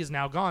Origi is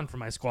now gone from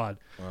my squad.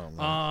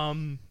 Oh,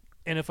 man.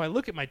 And if I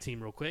look at my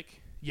team real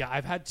quick,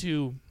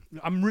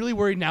 I'm really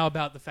worried now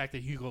about the fact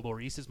that Hugo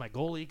Lloris is my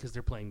goalie because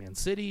they're playing Man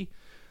City.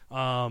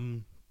 I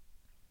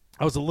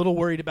was a little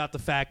worried about the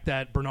fact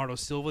that Bernardo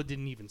Silva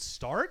didn't even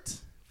start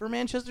for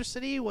Manchester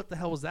City. What the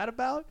hell was that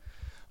about?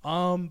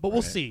 But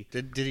we'll see.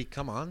 Did he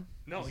come on?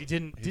 No, he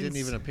didn't. He didn't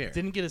even appear.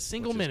 Didn't get a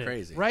single Which is minute.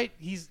 crazy. Right?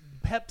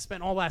 Pep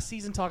spent all last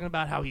season talking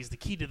about how he's the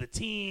key to the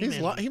team.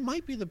 He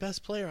might be the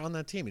best player on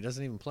that team. He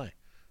doesn't even play.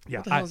 Yeah,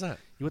 what the hell is that?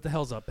 What the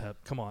hell's up, Pep?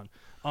 Come on.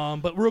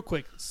 But real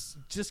quick,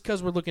 just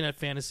because we're looking at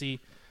fantasy,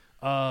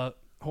 hold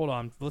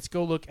on. Let's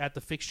go look at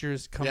the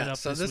fixtures coming up.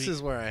 So this week.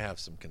 is where I have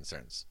some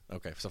concerns.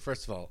 Okay, so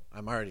first of all,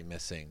 I'm already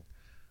missing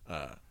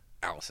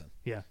Allison.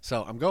 Yeah.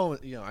 So I'm going.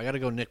 I got to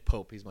go Nick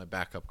Pope. He's my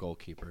backup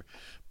goalkeeper,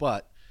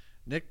 but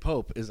Nick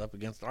Pope is up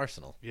against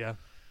Arsenal. Yeah.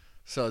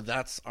 So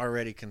that's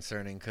already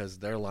concerning because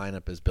their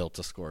lineup is built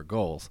to score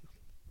goals.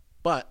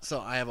 But so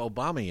I have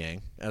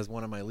Aubameyang as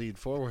one of my lead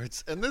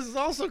forwards, and this is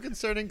also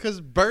concerning because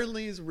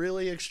Burnley is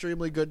really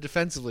extremely good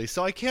defensively.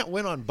 So I can't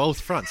win on both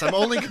fronts. I'm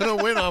only going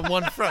to win on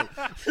one front.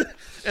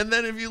 And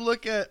then if you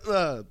look at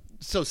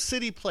so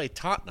City play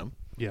Tottenham,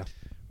 Yeah.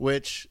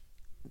 which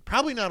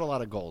probably not a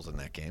lot of goals in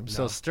that game.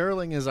 So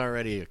Sterling is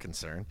already a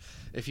concern.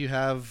 If you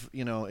have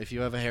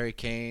a Harry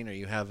Kane or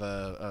you have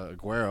a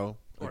Aguero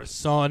Or a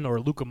Son or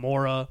Luka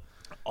Mora.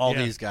 all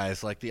Yeah. these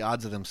guys, like the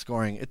odds of them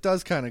scoring, it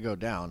does kind of go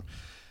down.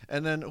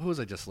 And then who was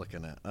I just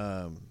looking at?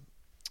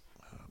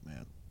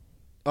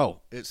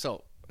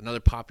 So another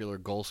popular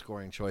goal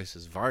scoring choice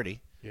is Vardy.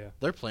 Yeah.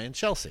 They're playing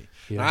Chelsea.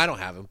 Yeah. Now, I don't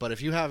have him, but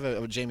if you have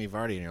a Jamie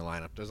Vardy in your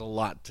lineup, there's a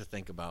lot to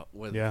think about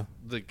with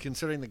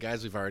considering the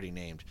guys we've already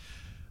named.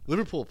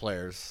 Liverpool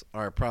players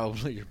are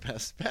probably your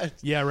best bet.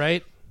 Yeah,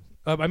 right?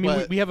 I mean,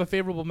 But- we have a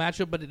favorable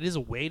matchup, but it is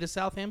away to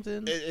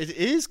Southampton. It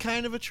is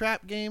kind of a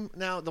trap game.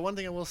 Now, the one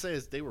thing I will say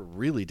is they were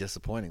really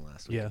disappointing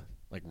last week. Yeah.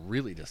 Like,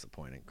 really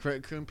disappointing.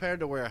 Compared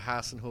to where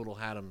Hasenhüttl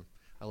had him.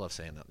 I love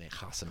saying that name,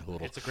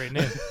 Hasenhüttl. It's a great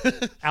name.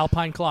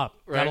 Alpine Klopp.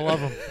 Gotta Right. love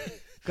him.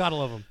 Gotta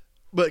love him.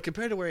 But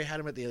compared to where he had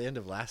him at the end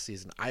of last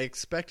season, I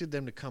expected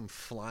them to come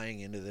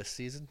flying into this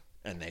season,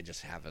 and they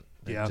just haven't.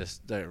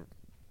 They're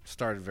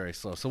started very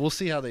slow. So we'll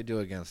see how they do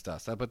against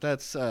us. But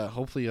that's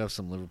hopefully you have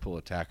some Liverpool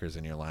attackers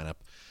in your lineup.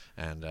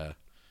 And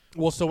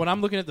Well, so when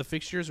I'm looking at the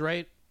fixtures,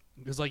 right,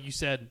 because like you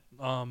said,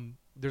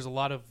 there's a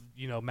lot of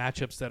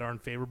matchups that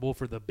aren't favorable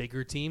for the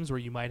bigger teams where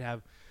you might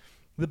have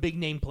the big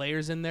name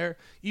players in there.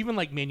 Even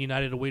like Man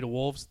United away to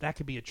Wolves, that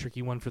could be a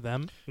tricky one for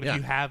them. And Yeah. if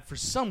you have, for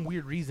some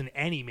weird reason,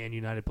 any Man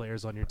United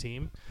players on your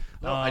team.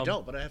 no, I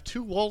don't. But I have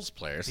two Wolves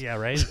players. Yeah,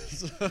 right?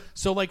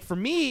 So, like, for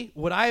me,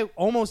 what I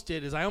almost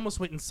did is I almost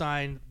went and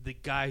signed the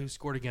guy who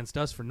scored against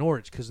us for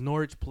Norwich because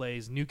Norwich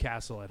plays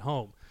Newcastle at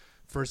home.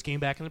 First game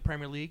back in the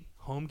Premier League,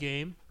 home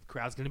game.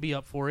 Crowd's going to be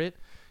up for it.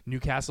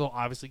 Newcastle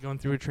obviously going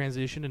through a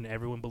transition, and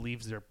everyone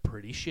believes they're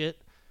pretty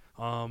shit.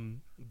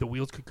 The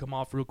wheels could come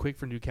off real quick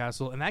for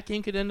Newcastle, and that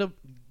game could end up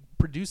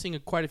producing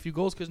quite a few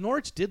goals because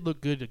Norwich did look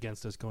good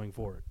against us going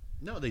forward.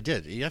 No, they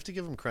did. You have to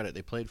give them credit.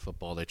 They played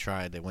football. They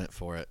tried. They went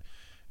for it.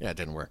 Yeah, it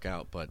didn't work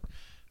out, but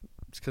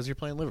it's because you're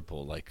playing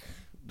Liverpool. Like,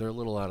 they're a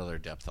little out of their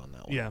depth on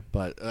that one. Yeah.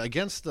 But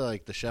against the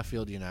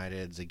Sheffield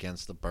Uniteds,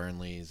 against the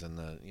Burnleys, and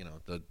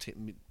the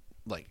team,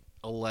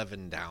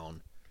 11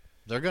 down,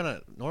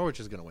 Norwich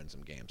is gonna win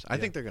some games. I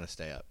think they're gonna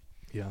stay up.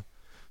 Yeah.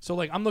 So,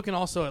 like, I'm looking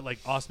also at, like,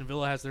 Aston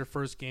Villa has their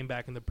first game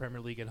back in the Premier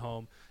League at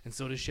home, and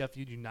so does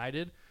Sheffield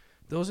United.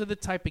 Those are the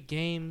type of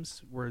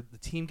games where the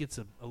team gets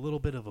a little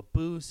bit of a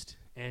boost,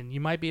 and you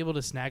might be able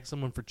to snag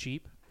someone for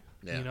cheap.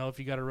 Yeah. If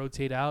you got to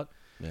rotate out,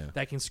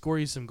 that can score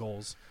you some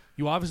goals.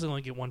 You obviously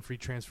only get one free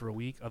transfer a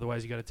week.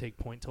 Otherwise, you got to take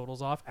point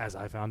totals off, as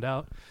I found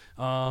out.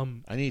 I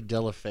need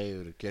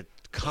Delafeu to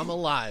come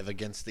alive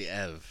against the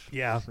Ev.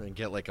 Yeah. And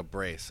get like a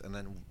brace. And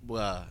then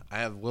I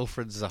have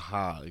Wilfred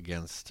Zaha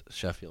against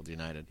Sheffield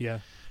United. Yeah.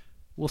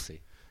 We'll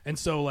see. And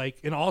so,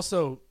 and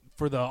also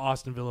for the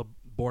Aston Villa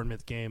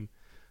Bournemouth game,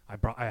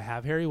 I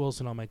have Harry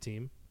Wilson on my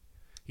team.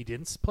 He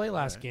didn't play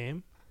last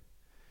game.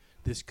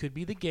 This could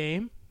be the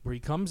game where he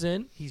comes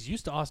in. He's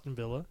used to Aston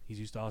Villa. He's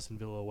used to Aston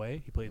Villa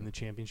away. He played in the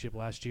championship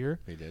last year.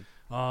 He did.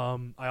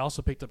 I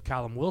also picked up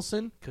Callum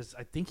Wilson because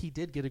I think he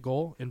did get a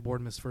goal in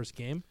Bournemouth's first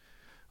game.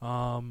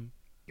 And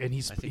I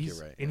think you're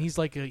right. And he's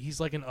like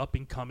an up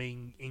and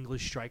coming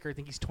English striker. I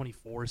think he's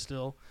 24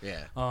 still.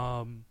 Yeah.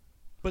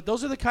 But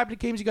those are the kind of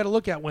games you got to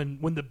look at when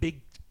the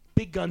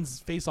big guns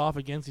face off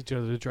against each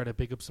other to try to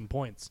pick up some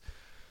points.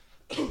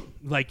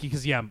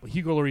 Because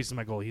Hugo Lloris is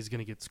my goal. He's going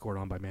to get scored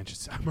on by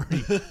Manchester.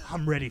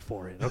 I'm ready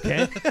for it.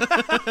 Okay.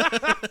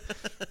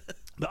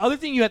 The other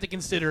thing you have to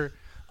consider,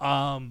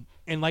 and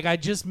I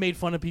just made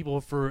fun of people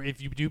for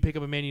if you do pick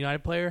up a Man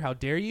United player, how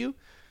dare you?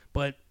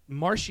 But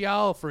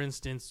Martial, for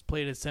instance,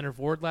 played at center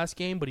forward last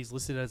game, but he's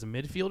listed as a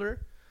midfielder.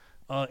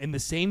 In the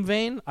same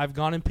vein, I've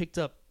gone and picked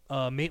up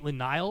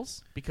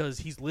Maitland-Niles because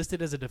he's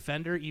listed as a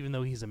defender even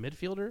though he's a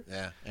midfielder.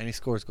 Yeah, and he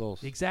scores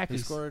goals. Exactly.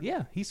 He scored?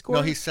 Yeah, he scored.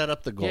 No, he set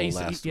up the goal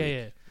last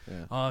week.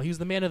 Yeah. He was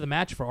the man of the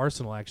match for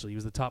Arsenal, actually. He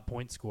was the top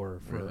point scorer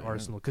for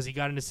Arsenal because he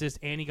got an assist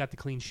and he got the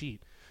clean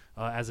sheet.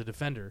 as a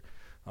defender.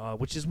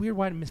 Which is weird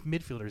why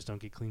midfielders don't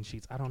get clean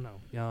sheets. I don't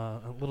know.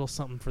 A little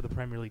something for the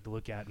Premier League to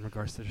look at in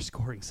regards to their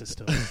scoring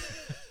system.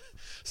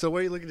 So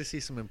where are you looking to see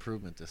some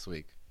improvement this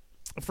week?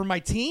 For my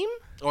team?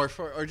 Or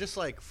just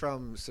like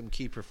from some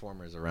key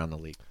performers around the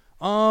league?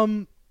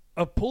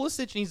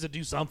 Pulisic needs to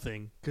do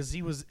something because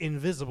he was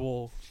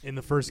invisible in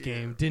the first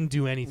game. Didn't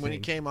do anything. When he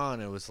came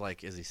on, it was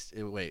like,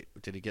 wait,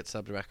 did he get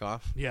subbed back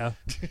off? Yeah.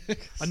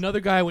 Another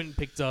guy I went and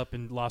picked up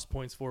and lost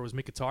points for was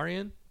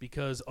Mkhitaryan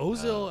because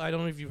Ozil, I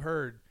don't know if you've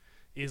heard,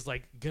 is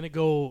like gonna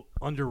go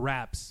under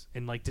wraps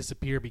and like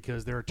disappear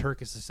because there are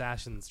Turkish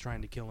assassins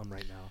trying to kill him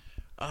right now.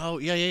 Oh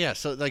yeah.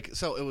 So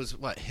it was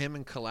what, him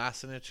and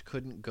Kolasinac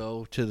couldn't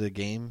go to the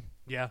game.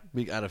 Yeah,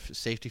 out of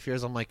safety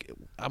fears. I'm like,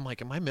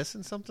 am I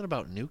missing something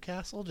about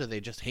Newcastle? Do they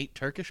just hate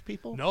Turkish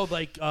people? No,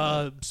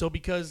 so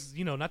because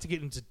not to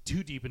get into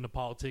too deep into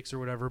politics or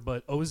whatever,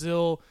 but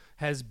Ozil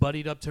has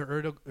buddied up to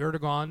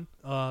Erdogan,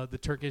 the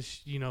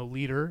Turkish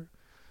leader,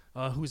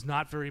 who's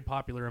not very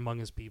popular among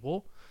his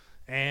people.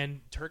 And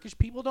Turkish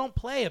people don't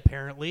play,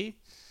 apparently.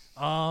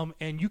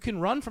 And you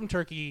can run from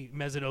Turkey,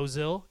 Mesut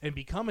Ozil, and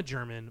become a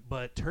German,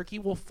 but Turkey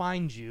will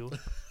find you,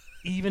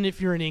 even if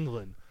you're in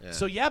England. Yeah.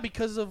 So,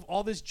 because of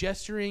all this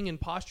gesturing and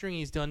posturing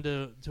he's done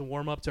to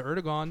warm up to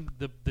Erdogan,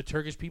 the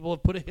Turkish people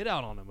have put a hit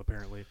out on him,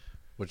 apparently.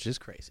 Which is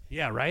crazy.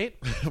 Yeah, right?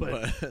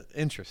 But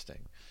interesting.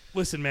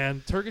 Listen,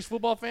 man, Turkish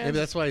football fans. Maybe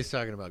that's why he's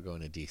talking about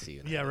going to D.C.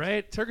 United. Yeah,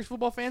 right? Turkish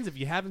football fans, if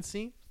you haven't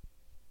seen,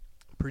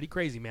 pretty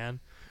crazy,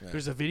 man. Yeah.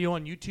 There's a video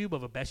on YouTube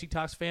of a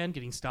Besiktas fan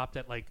getting stopped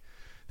at like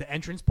the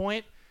entrance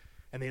point,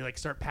 and they like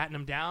start patting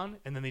him down,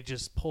 and then they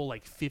just pull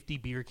like 50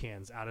 beer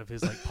cans out of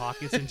his like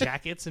pockets and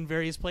jackets in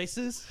various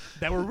places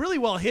that were really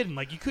well hidden.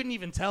 Like you couldn't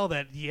even tell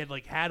that he had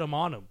like had them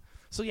on him.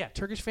 So yeah,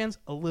 Turkish fans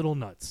a little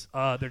nuts.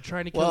 They're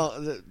trying to kill.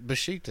 Well, the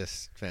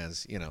Besiktas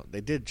fans, they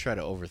did try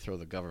to overthrow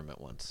the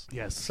government once.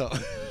 Yes. So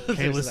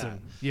hey,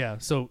 listen, yeah.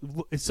 So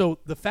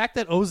the fact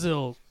that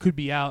Ozil could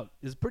be out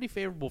is pretty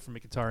favorable for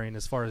Mkhitaryan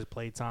as far as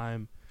play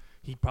time.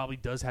 He probably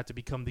does have to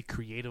become the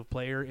creative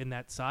player in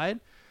that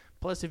side.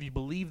 Plus, if you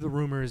believe the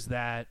rumors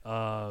that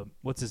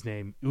what's his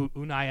name,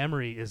 Unai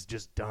Emery is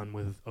just done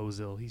with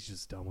Ozil. He's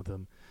just done with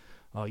him.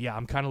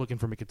 I'm kind of looking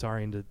for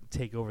Mkhitaryan to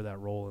take over that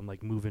role and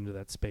like move into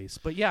that space.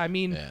 But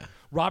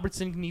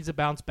Robertson needs to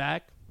bounce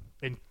back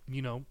and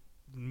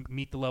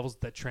meet the levels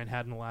that Trent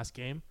had in the last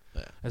game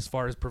as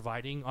far as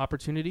providing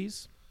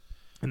opportunities,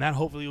 and that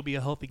hopefully will be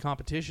a healthy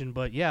competition.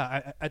 But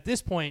at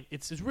this point,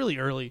 it's really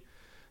early.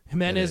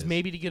 Jimenez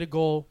maybe to get a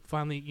goal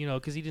finally,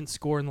 because he didn't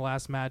score in the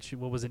last match.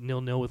 What was it,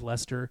 0-0 with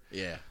Leicester?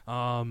 Yeah.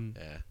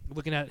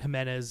 Looking at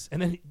Jimenez,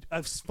 and then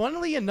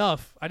funnily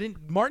enough,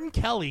 Martin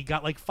Kelly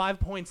got like 5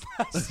 points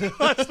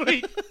last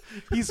week.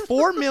 He's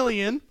 $4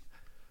 million.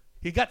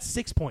 He got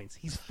 6 points.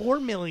 He's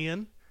 $4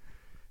 million.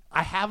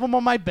 I have him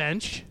on my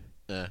bench.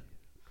 Yeah.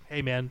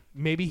 Hey man,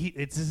 maybe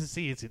it's his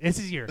year. It's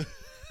his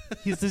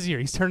year.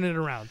 He's turning it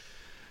around.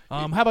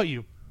 How about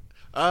you?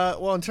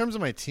 Well, in terms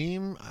of my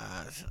team,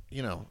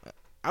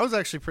 I was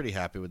actually pretty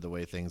happy with the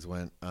way things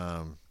went.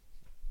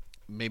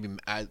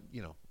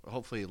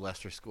 Hopefully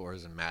Leicester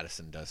scores and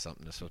Maddison does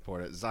something to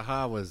support it.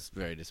 Zaha was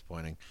very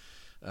disappointing,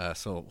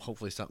 so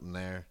hopefully something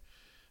there.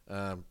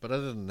 But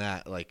other than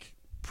that, like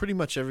pretty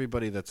much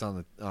everybody that's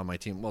on my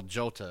team. Well,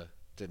 Jota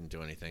didn't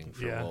do anything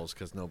for Wolves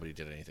because nobody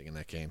did anything in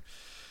that game.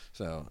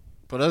 So,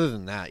 but other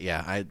than that,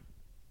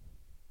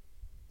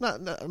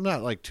 I'm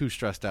not like too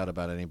stressed out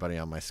about anybody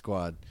on my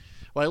squad.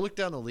 Well, I look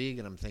down the league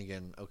and I'm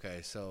thinking,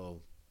 okay, so.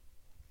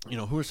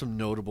 Who are some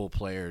notable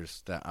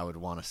players that I would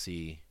want to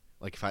see?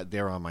 Like, if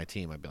they were on my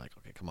team, I'd be like,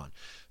 okay, come on.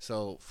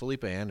 So,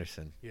 Felipe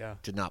Anderson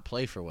did not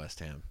play for West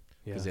Ham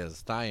because he has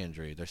a thigh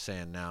injury. They're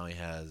saying now he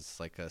has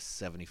like a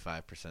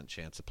 75%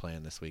 chance of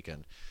playing this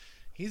weekend.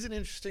 He's an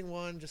interesting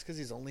one just because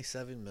he's only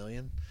 $7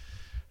 million.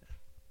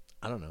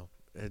 I don't know.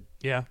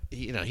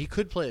 He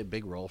could play a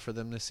big role for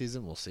them this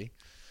season. We'll see.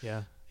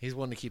 Yeah. He's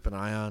one to keep an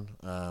eye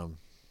on.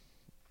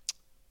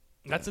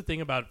 That's the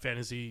thing about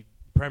fantasy,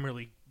 Premier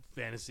League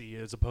fantasy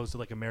as opposed to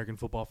like American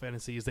football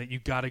fantasy is that you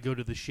got to go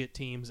to the shit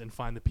teams and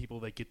find the people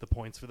that get the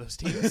points for those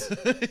teams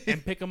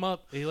and pick them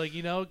up.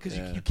 Because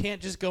you can't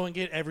just go and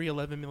get every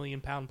 11 million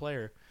pound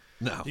player.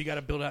 No, you got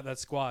to build out that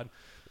squad.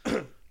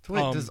 Wait,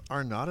 does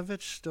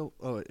Arnautovic still?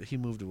 Oh, he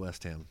moved to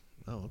West Ham.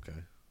 Oh, okay.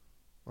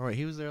 All right,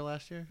 he was there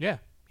last year. Yeah.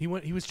 He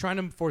was trying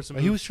to force a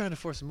move. He was trying to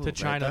force a move to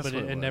China, but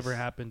it never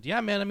happened. Yeah,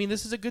 man. I mean,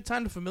 this is a good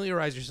time to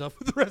familiarize yourself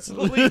with the rest of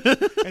the league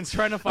and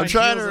trying to find. I'm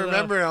trying to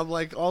remember. I'm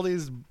like all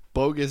these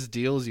bogus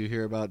deals you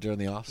hear about during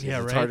the offseason.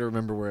 Yeah, it's hard to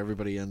remember where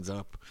everybody ends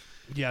up.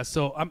 Yeah,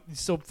 so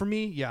for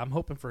me, I'm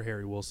hoping for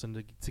Harry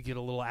Wilson to get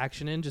a little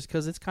action in, just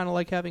because it's kind of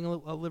like having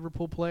a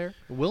Liverpool player.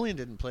 Willian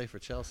didn't play for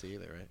Chelsea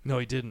either, right? No,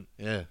 he didn't.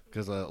 Yeah,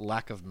 because of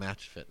lack of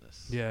match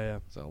fitness. Yeah.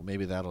 So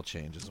maybe that'll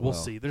change as well. We'll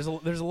see. There's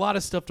a lot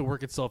of stuff to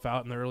work itself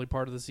out in the early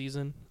part of the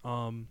season.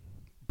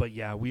 But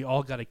yeah, we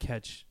all got to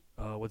catch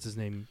what's his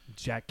name,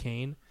 Jack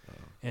Kane.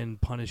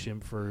 and punish him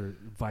for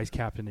vice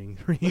captaining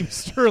Raheem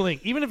Sterling,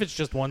 even if it's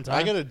just one time.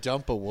 I got to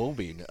dump a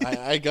Wobie.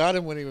 I got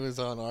him when he was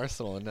on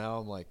Arsenal, and now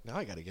I'm like, now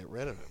I got to get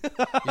rid of him.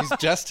 He's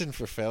destined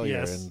for failure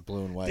Yes. in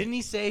blue and white. Didn't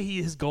he say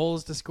his goal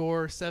is to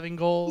score 7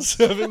 goals?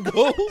 7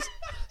 goals?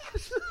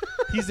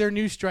 He's their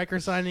new striker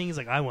signing. He's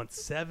like, I want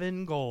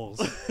 7 goals.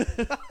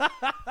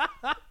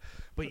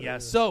 But yeah,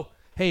 so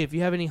hey, if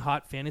you have any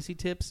hot fantasy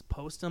tips,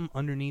 post them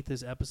underneath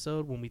this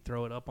episode when we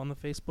throw it up on the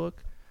Facebook.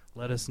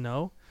 Let us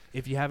know.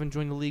 If you haven't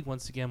joined the league,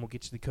 once again, we'll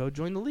get you the code.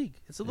 Join the league.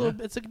 It's a little,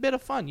 it's a bit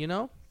of fun, you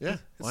know. Yeah,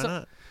 why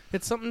not?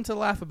 It's something to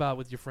laugh about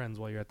with your friends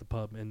while you're at the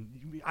pub.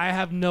 And I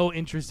have no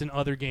interest in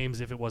other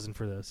games if it wasn't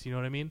for this. You know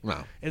what I mean?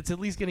 No. It's at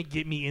least going to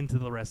get me into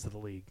the rest of the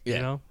league. Yeah.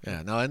 You know?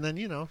 Yeah. No, and then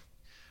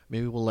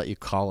maybe we'll let you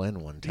call in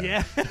one time.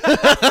 Yeah.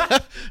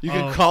 You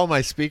can call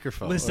my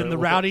speakerphone. Listen, the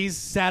Rowdies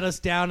sat us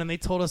down and they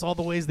told us all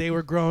the ways they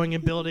were growing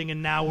and building,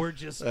 and now we're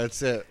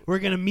That's it. we're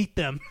gonna meet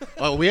them.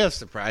 Well, we have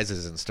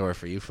surprises in store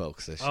for you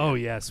folks this year. Oh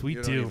yes, we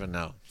you do. don't even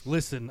know.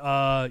 Listen,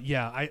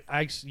 I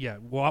actually,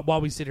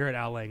 while we sit here at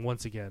Al Lang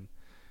once again,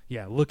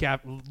 look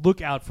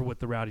out for what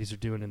the Rowdies are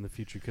doing in the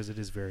future because it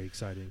is very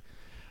exciting.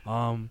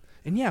 And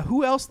yeah,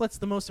 who else lets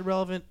the most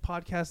irrelevant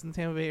podcast in the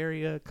Tampa Bay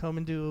area come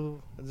and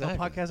do a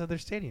podcast at their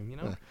stadium? You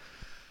know,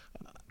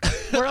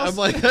 where else? I'm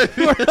like,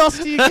 where else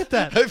do you get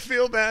that? I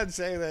feel bad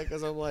saying that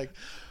because I'm like,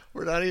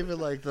 we're not even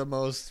like the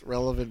most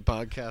relevant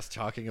podcast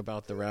talking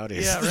about the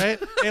Rowdies. Yeah,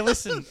 right. Hey,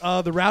 listen,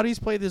 the Rowdies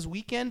play this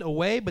weekend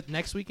away, but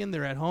next weekend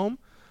they're at home,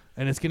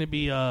 and it's going to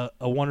be a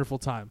wonderful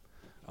time.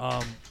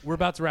 We're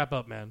about to wrap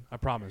up, man. I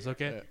promise.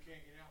 Okay.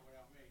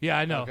 Yeah,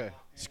 I know. Okay.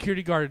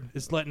 Security guard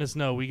is letting us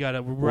know we're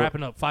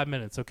wrapping up. 5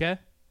 minutes. Okay. All right,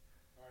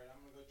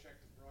 I'm going to go check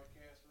the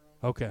broadcast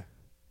room, Okay.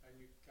 and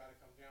you've got to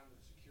come down to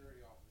the security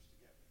office to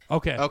get me.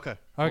 Okay. Okay.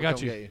 I We'll got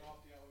come you. get you. Get off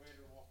the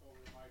elevator, walk over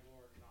to my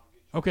door, and I'll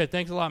get you. Okay.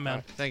 Thanks a lot, man. All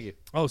right, thank you.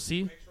 Oh,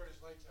 see, Make sure this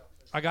light's out.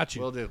 I got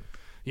you. Will do.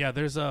 Yeah,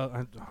 there's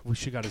we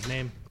should got his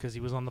name because he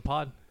was on the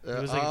pod. He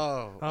was like,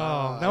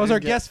 oh, that was our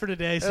guest for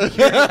today.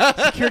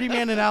 Security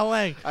man in Al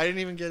Lang. I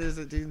didn't even get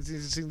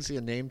didn't see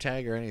a name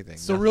tag or anything.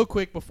 So Nothing. real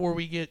quick before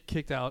we get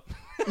kicked out,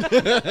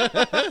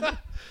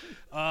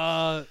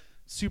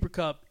 Super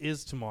Cup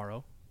is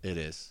tomorrow. It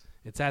is.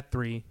 It's at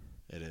 3.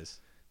 It is.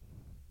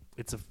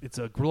 It's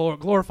a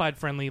glorified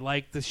friendly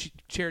like the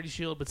Charity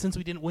Shield, but since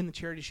we didn't win the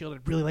Charity Shield,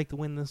 I'd really like to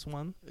win this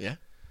one. Yeah.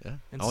 Yeah.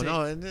 And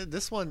No, and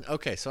this one.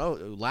 Okay, so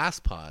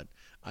last pod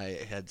I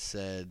had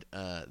said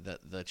that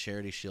the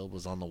Charity Shield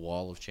was on the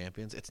Wall of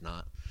Champions. It's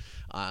not.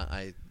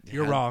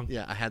 You're wrong.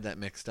 Yeah, I had that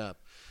mixed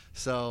up.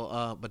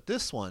 So, but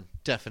this one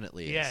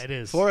definitely is. Yeah, it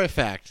is. For a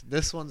fact,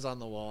 this one's on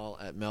the wall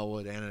at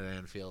Melwood and at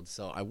Anfield.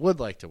 So I would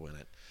like to win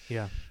it.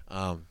 Yeah.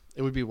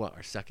 It would be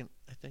our second,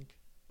 I think.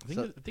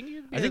 I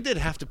I think they'd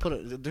have to put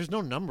it. There's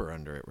no number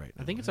under it right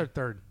now. I think it's our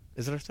third.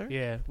 Is it our third?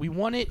 Yeah, we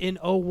won it in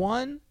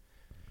 2001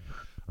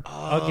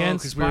 Oh,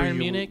 against 'cause Bayern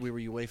Munich. We were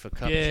UEFA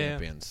Cup Yeah.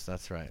 champions.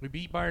 That's right. We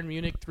beat Bayern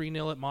Munich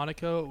 3-0 at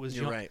Monaco. It was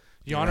You're right.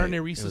 Jonar It was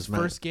Neresa's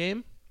mad. first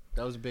game.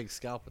 That was a big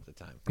scalp at the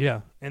time.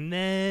 Yeah, and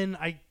then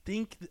I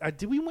think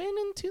did we win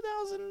in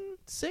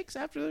 2006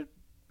 after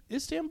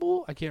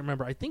Istanbul? I can't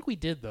remember. I think we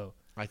did though.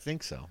 I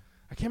think so.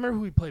 I can't remember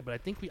who we played, but I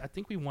think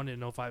we won it in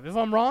 2005. If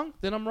I'm wrong,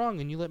 then I'm wrong,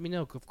 and you let me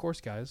know, of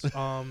course, guys.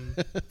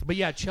 But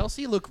yeah,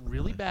 Chelsea look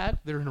really bad.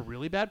 They're in a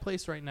really bad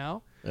place right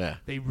now. Yeah.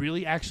 They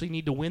really actually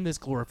need to win this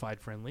glorified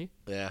friendly,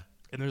 Yeah.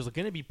 and there's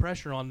going to be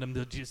pressure on them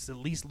to just at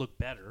least look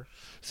better.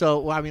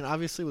 So, well, I mean,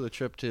 obviously, with a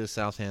trip to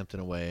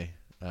Southampton away,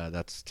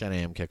 that's 10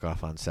 a.m.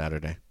 kickoff on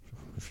Saturday,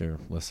 if you're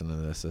listening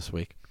to this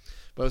week.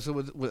 But so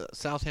with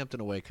Southampton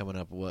away coming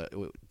up, what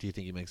do you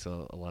think he makes a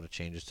lot of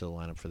changes to the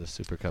lineup for the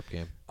Super Cup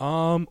game?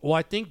 Well,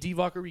 I think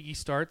Divock Origi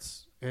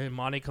starts, and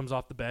Mane comes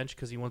off the bench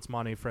because he wants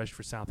Mane fresh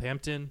for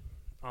Southampton.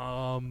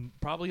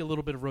 Probably a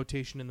little bit of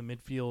rotation in the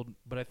midfield,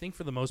 but I think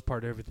for the most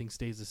part, everything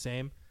stays the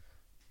same.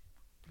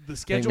 The I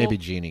schedule, think maybe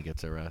Genie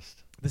gets a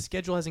rest. the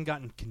schedule hasn't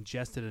gotten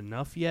congested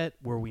enough yet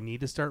where we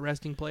need to start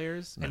resting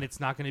players, No. and it's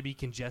not going to be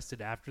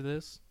congested after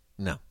this.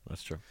 No,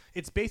 that's true.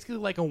 It's basically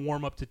like a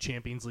warm-up to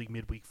Champions League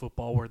midweek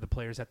football where the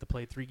players have to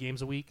play 3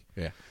 games a week.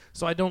 Yeah.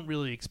 So I don't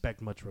really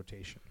expect much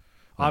rotation.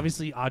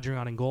 Obviously,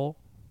 Adrian in goal.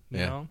 You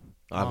Yeah, know?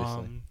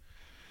 obviously.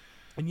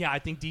 And yeah, I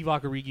think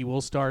Divock Origi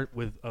will start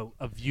with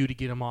a view to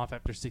get him off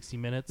after 60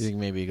 minutes. You think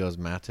maybe he goes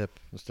Matip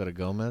instead of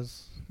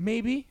Gomez?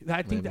 Maybe.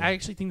 Maybe. I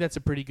actually think that's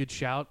a pretty good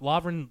shout.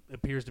 Lovren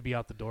appears to be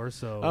out the door,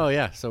 so Oh,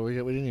 yeah. So we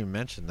didn't even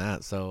mention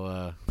that.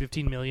 So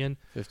 15 million.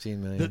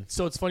 15 million.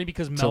 So it's funny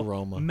because To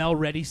Roma. Mel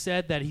Reddy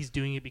said that he's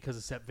doing it because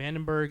of Sepp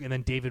Vandenberg, and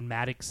then David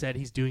Maddox said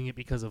he's doing it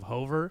because of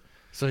Hover.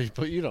 So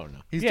but you don't know.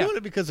 He's Yeah. doing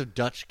it because of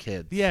Dutch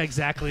kids. Yeah,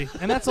 exactly.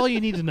 And that's all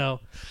you need to know.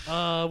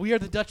 We are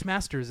the Dutch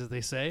masters, as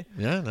they say.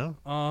 Yeah,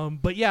 no.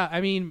 But yeah, I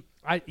mean,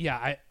 I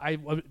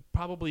would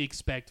probably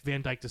expect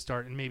Van Dijk to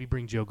start and maybe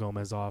bring Joe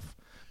Gomez off.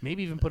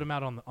 Maybe even put him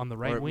out on the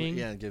right Or, wing.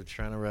 Yeah, give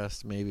Trent a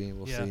rest. Maybe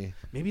we'll Yeah. see.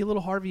 Maybe a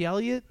little Harvey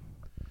Elliott.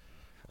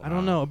 I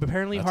don't know. But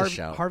apparently, That's a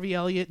shout. Harvey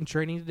Elliott in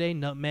training today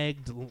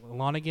nutmegged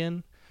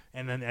Lonigan,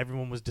 and then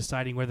everyone was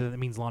deciding whether that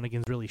means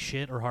Lonigan's really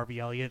shit or Harvey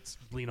Elliott's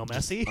Lionel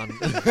Messi.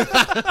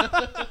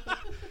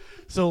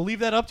 So leave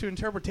that up to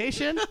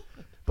interpretation.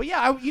 But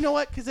yeah, you know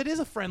what? Because it is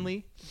a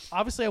friendly.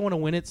 Obviously, I want to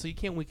win it, so you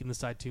can't weaken the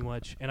side too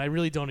much. And I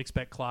really don't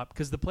expect Klopp,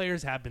 because the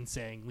players have been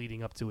saying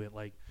leading up to it,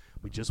 like,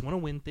 we just want to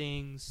win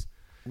things.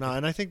 No,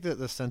 and I think that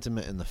the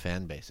sentiment in the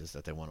fan base is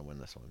that they want to win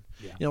this one.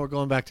 Yeah. You know, we're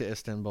going back to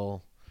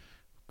Istanbul.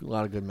 A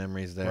lot of good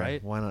memories there.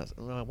 Right. Why not?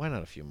 Why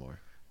not a few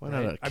more? Why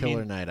Right. not a I killer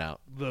mean, night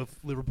out? The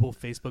Liverpool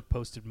Facebook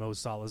posted Mo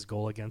Salah's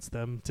goal against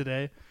them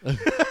today.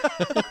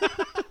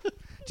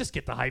 Just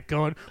get the hype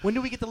going. When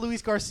do we get the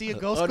Luis Garcia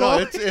ghost Oh goal?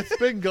 no, it's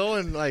been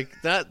going like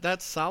that.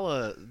 That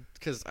Salah,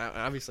 because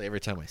obviously every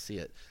time I see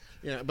it,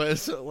 yeah. But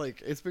it's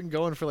like it's been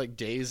going for like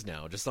days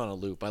now, just on a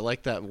loop. I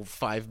like that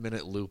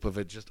 5-minute loop of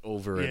it just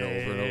over and Yeah,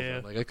 over and over.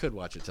 yeah. Like I could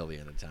watch it till the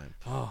end of time.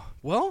 Oh,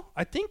 well,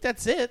 I think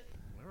that's it.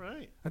 All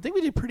right. I think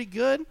we did pretty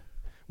good.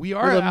 We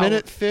are With a at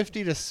minute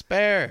 50 to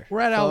spare.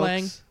 We're at Al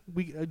Lang. folks.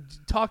 We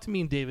talk to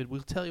me and David.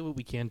 We'll tell you what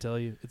we can tell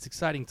you. It's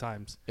exciting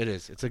times. It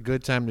is. It's a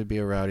good time to be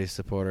a Rowdy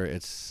supporter.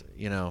 It's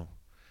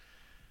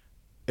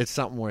it's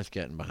something worth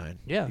getting behind.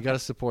 Yeah. You got to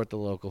support the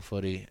local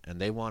footy,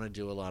 and they want to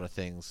do a lot of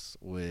things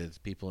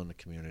with people in the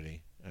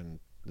community, and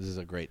this is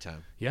a great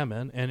time. Yeah,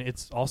 man. And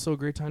it's also a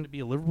great time to be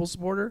a Liverpool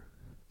supporter.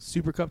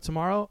 Super Cup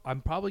tomorrow.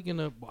 I'm probably going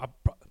to,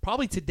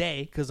 probably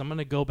today, because I'm going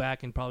to go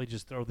back and probably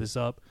just throw this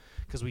up,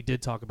 because we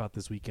did talk about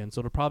this weekend. So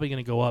it'll probably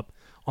going to go up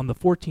on the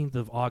 14th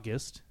of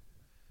August,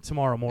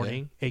 tomorrow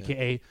morning,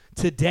 a.k.a.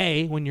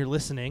 today when you're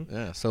listening.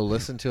 Yeah, so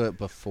listen to it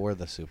before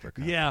the Super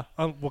Cup. Yeah,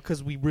 well,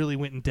 because we really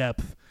went in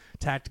depth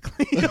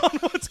tactically on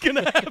what's going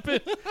to happen.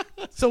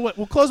 So what?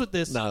 We'll close with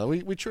this. No,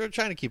 we're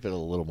trying to keep it a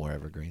little more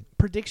evergreen.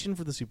 Prediction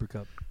for the Super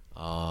Cup.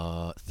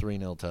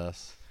 3-0 to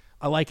us.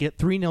 I like it.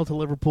 3-0 to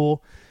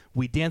Liverpool.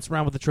 We dance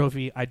around with the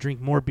trophy. I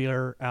drink more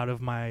beer out of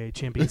my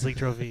Champions League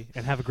trophy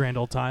and have a grand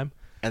old time.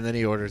 And then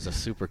he orders a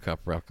Super Cup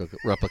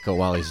replica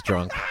while he's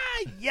drunk.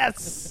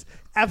 Yes,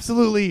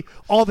 absolutely.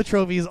 All the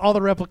trophies, all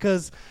the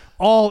replicas,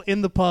 all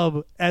in the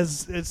pub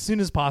as soon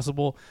as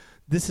possible.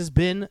 This has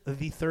been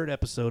the third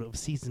episode of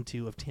Season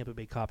 2 of Tampa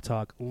Bay Cop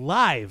Talk,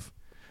 live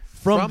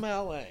from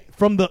L.A.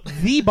 from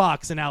the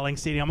box in Al Lang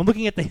Stadium. I'm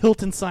looking at the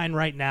Hilton sign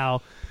right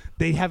now.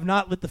 They have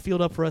not lit the field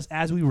up for us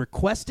as we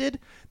requested.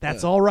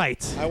 That's all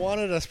right. I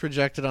wanted us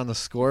projected on the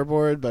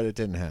scoreboard, but it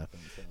didn't happen.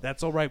 So.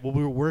 That's all right. Well,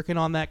 we were working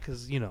on that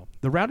because,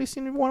 the Rowdies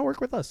seem to want to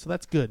work with us, so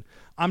that's good.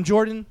 I'm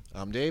Jordan.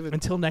 I'm David.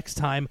 Until next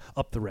time,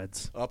 up the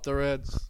Reds. Up the Reds.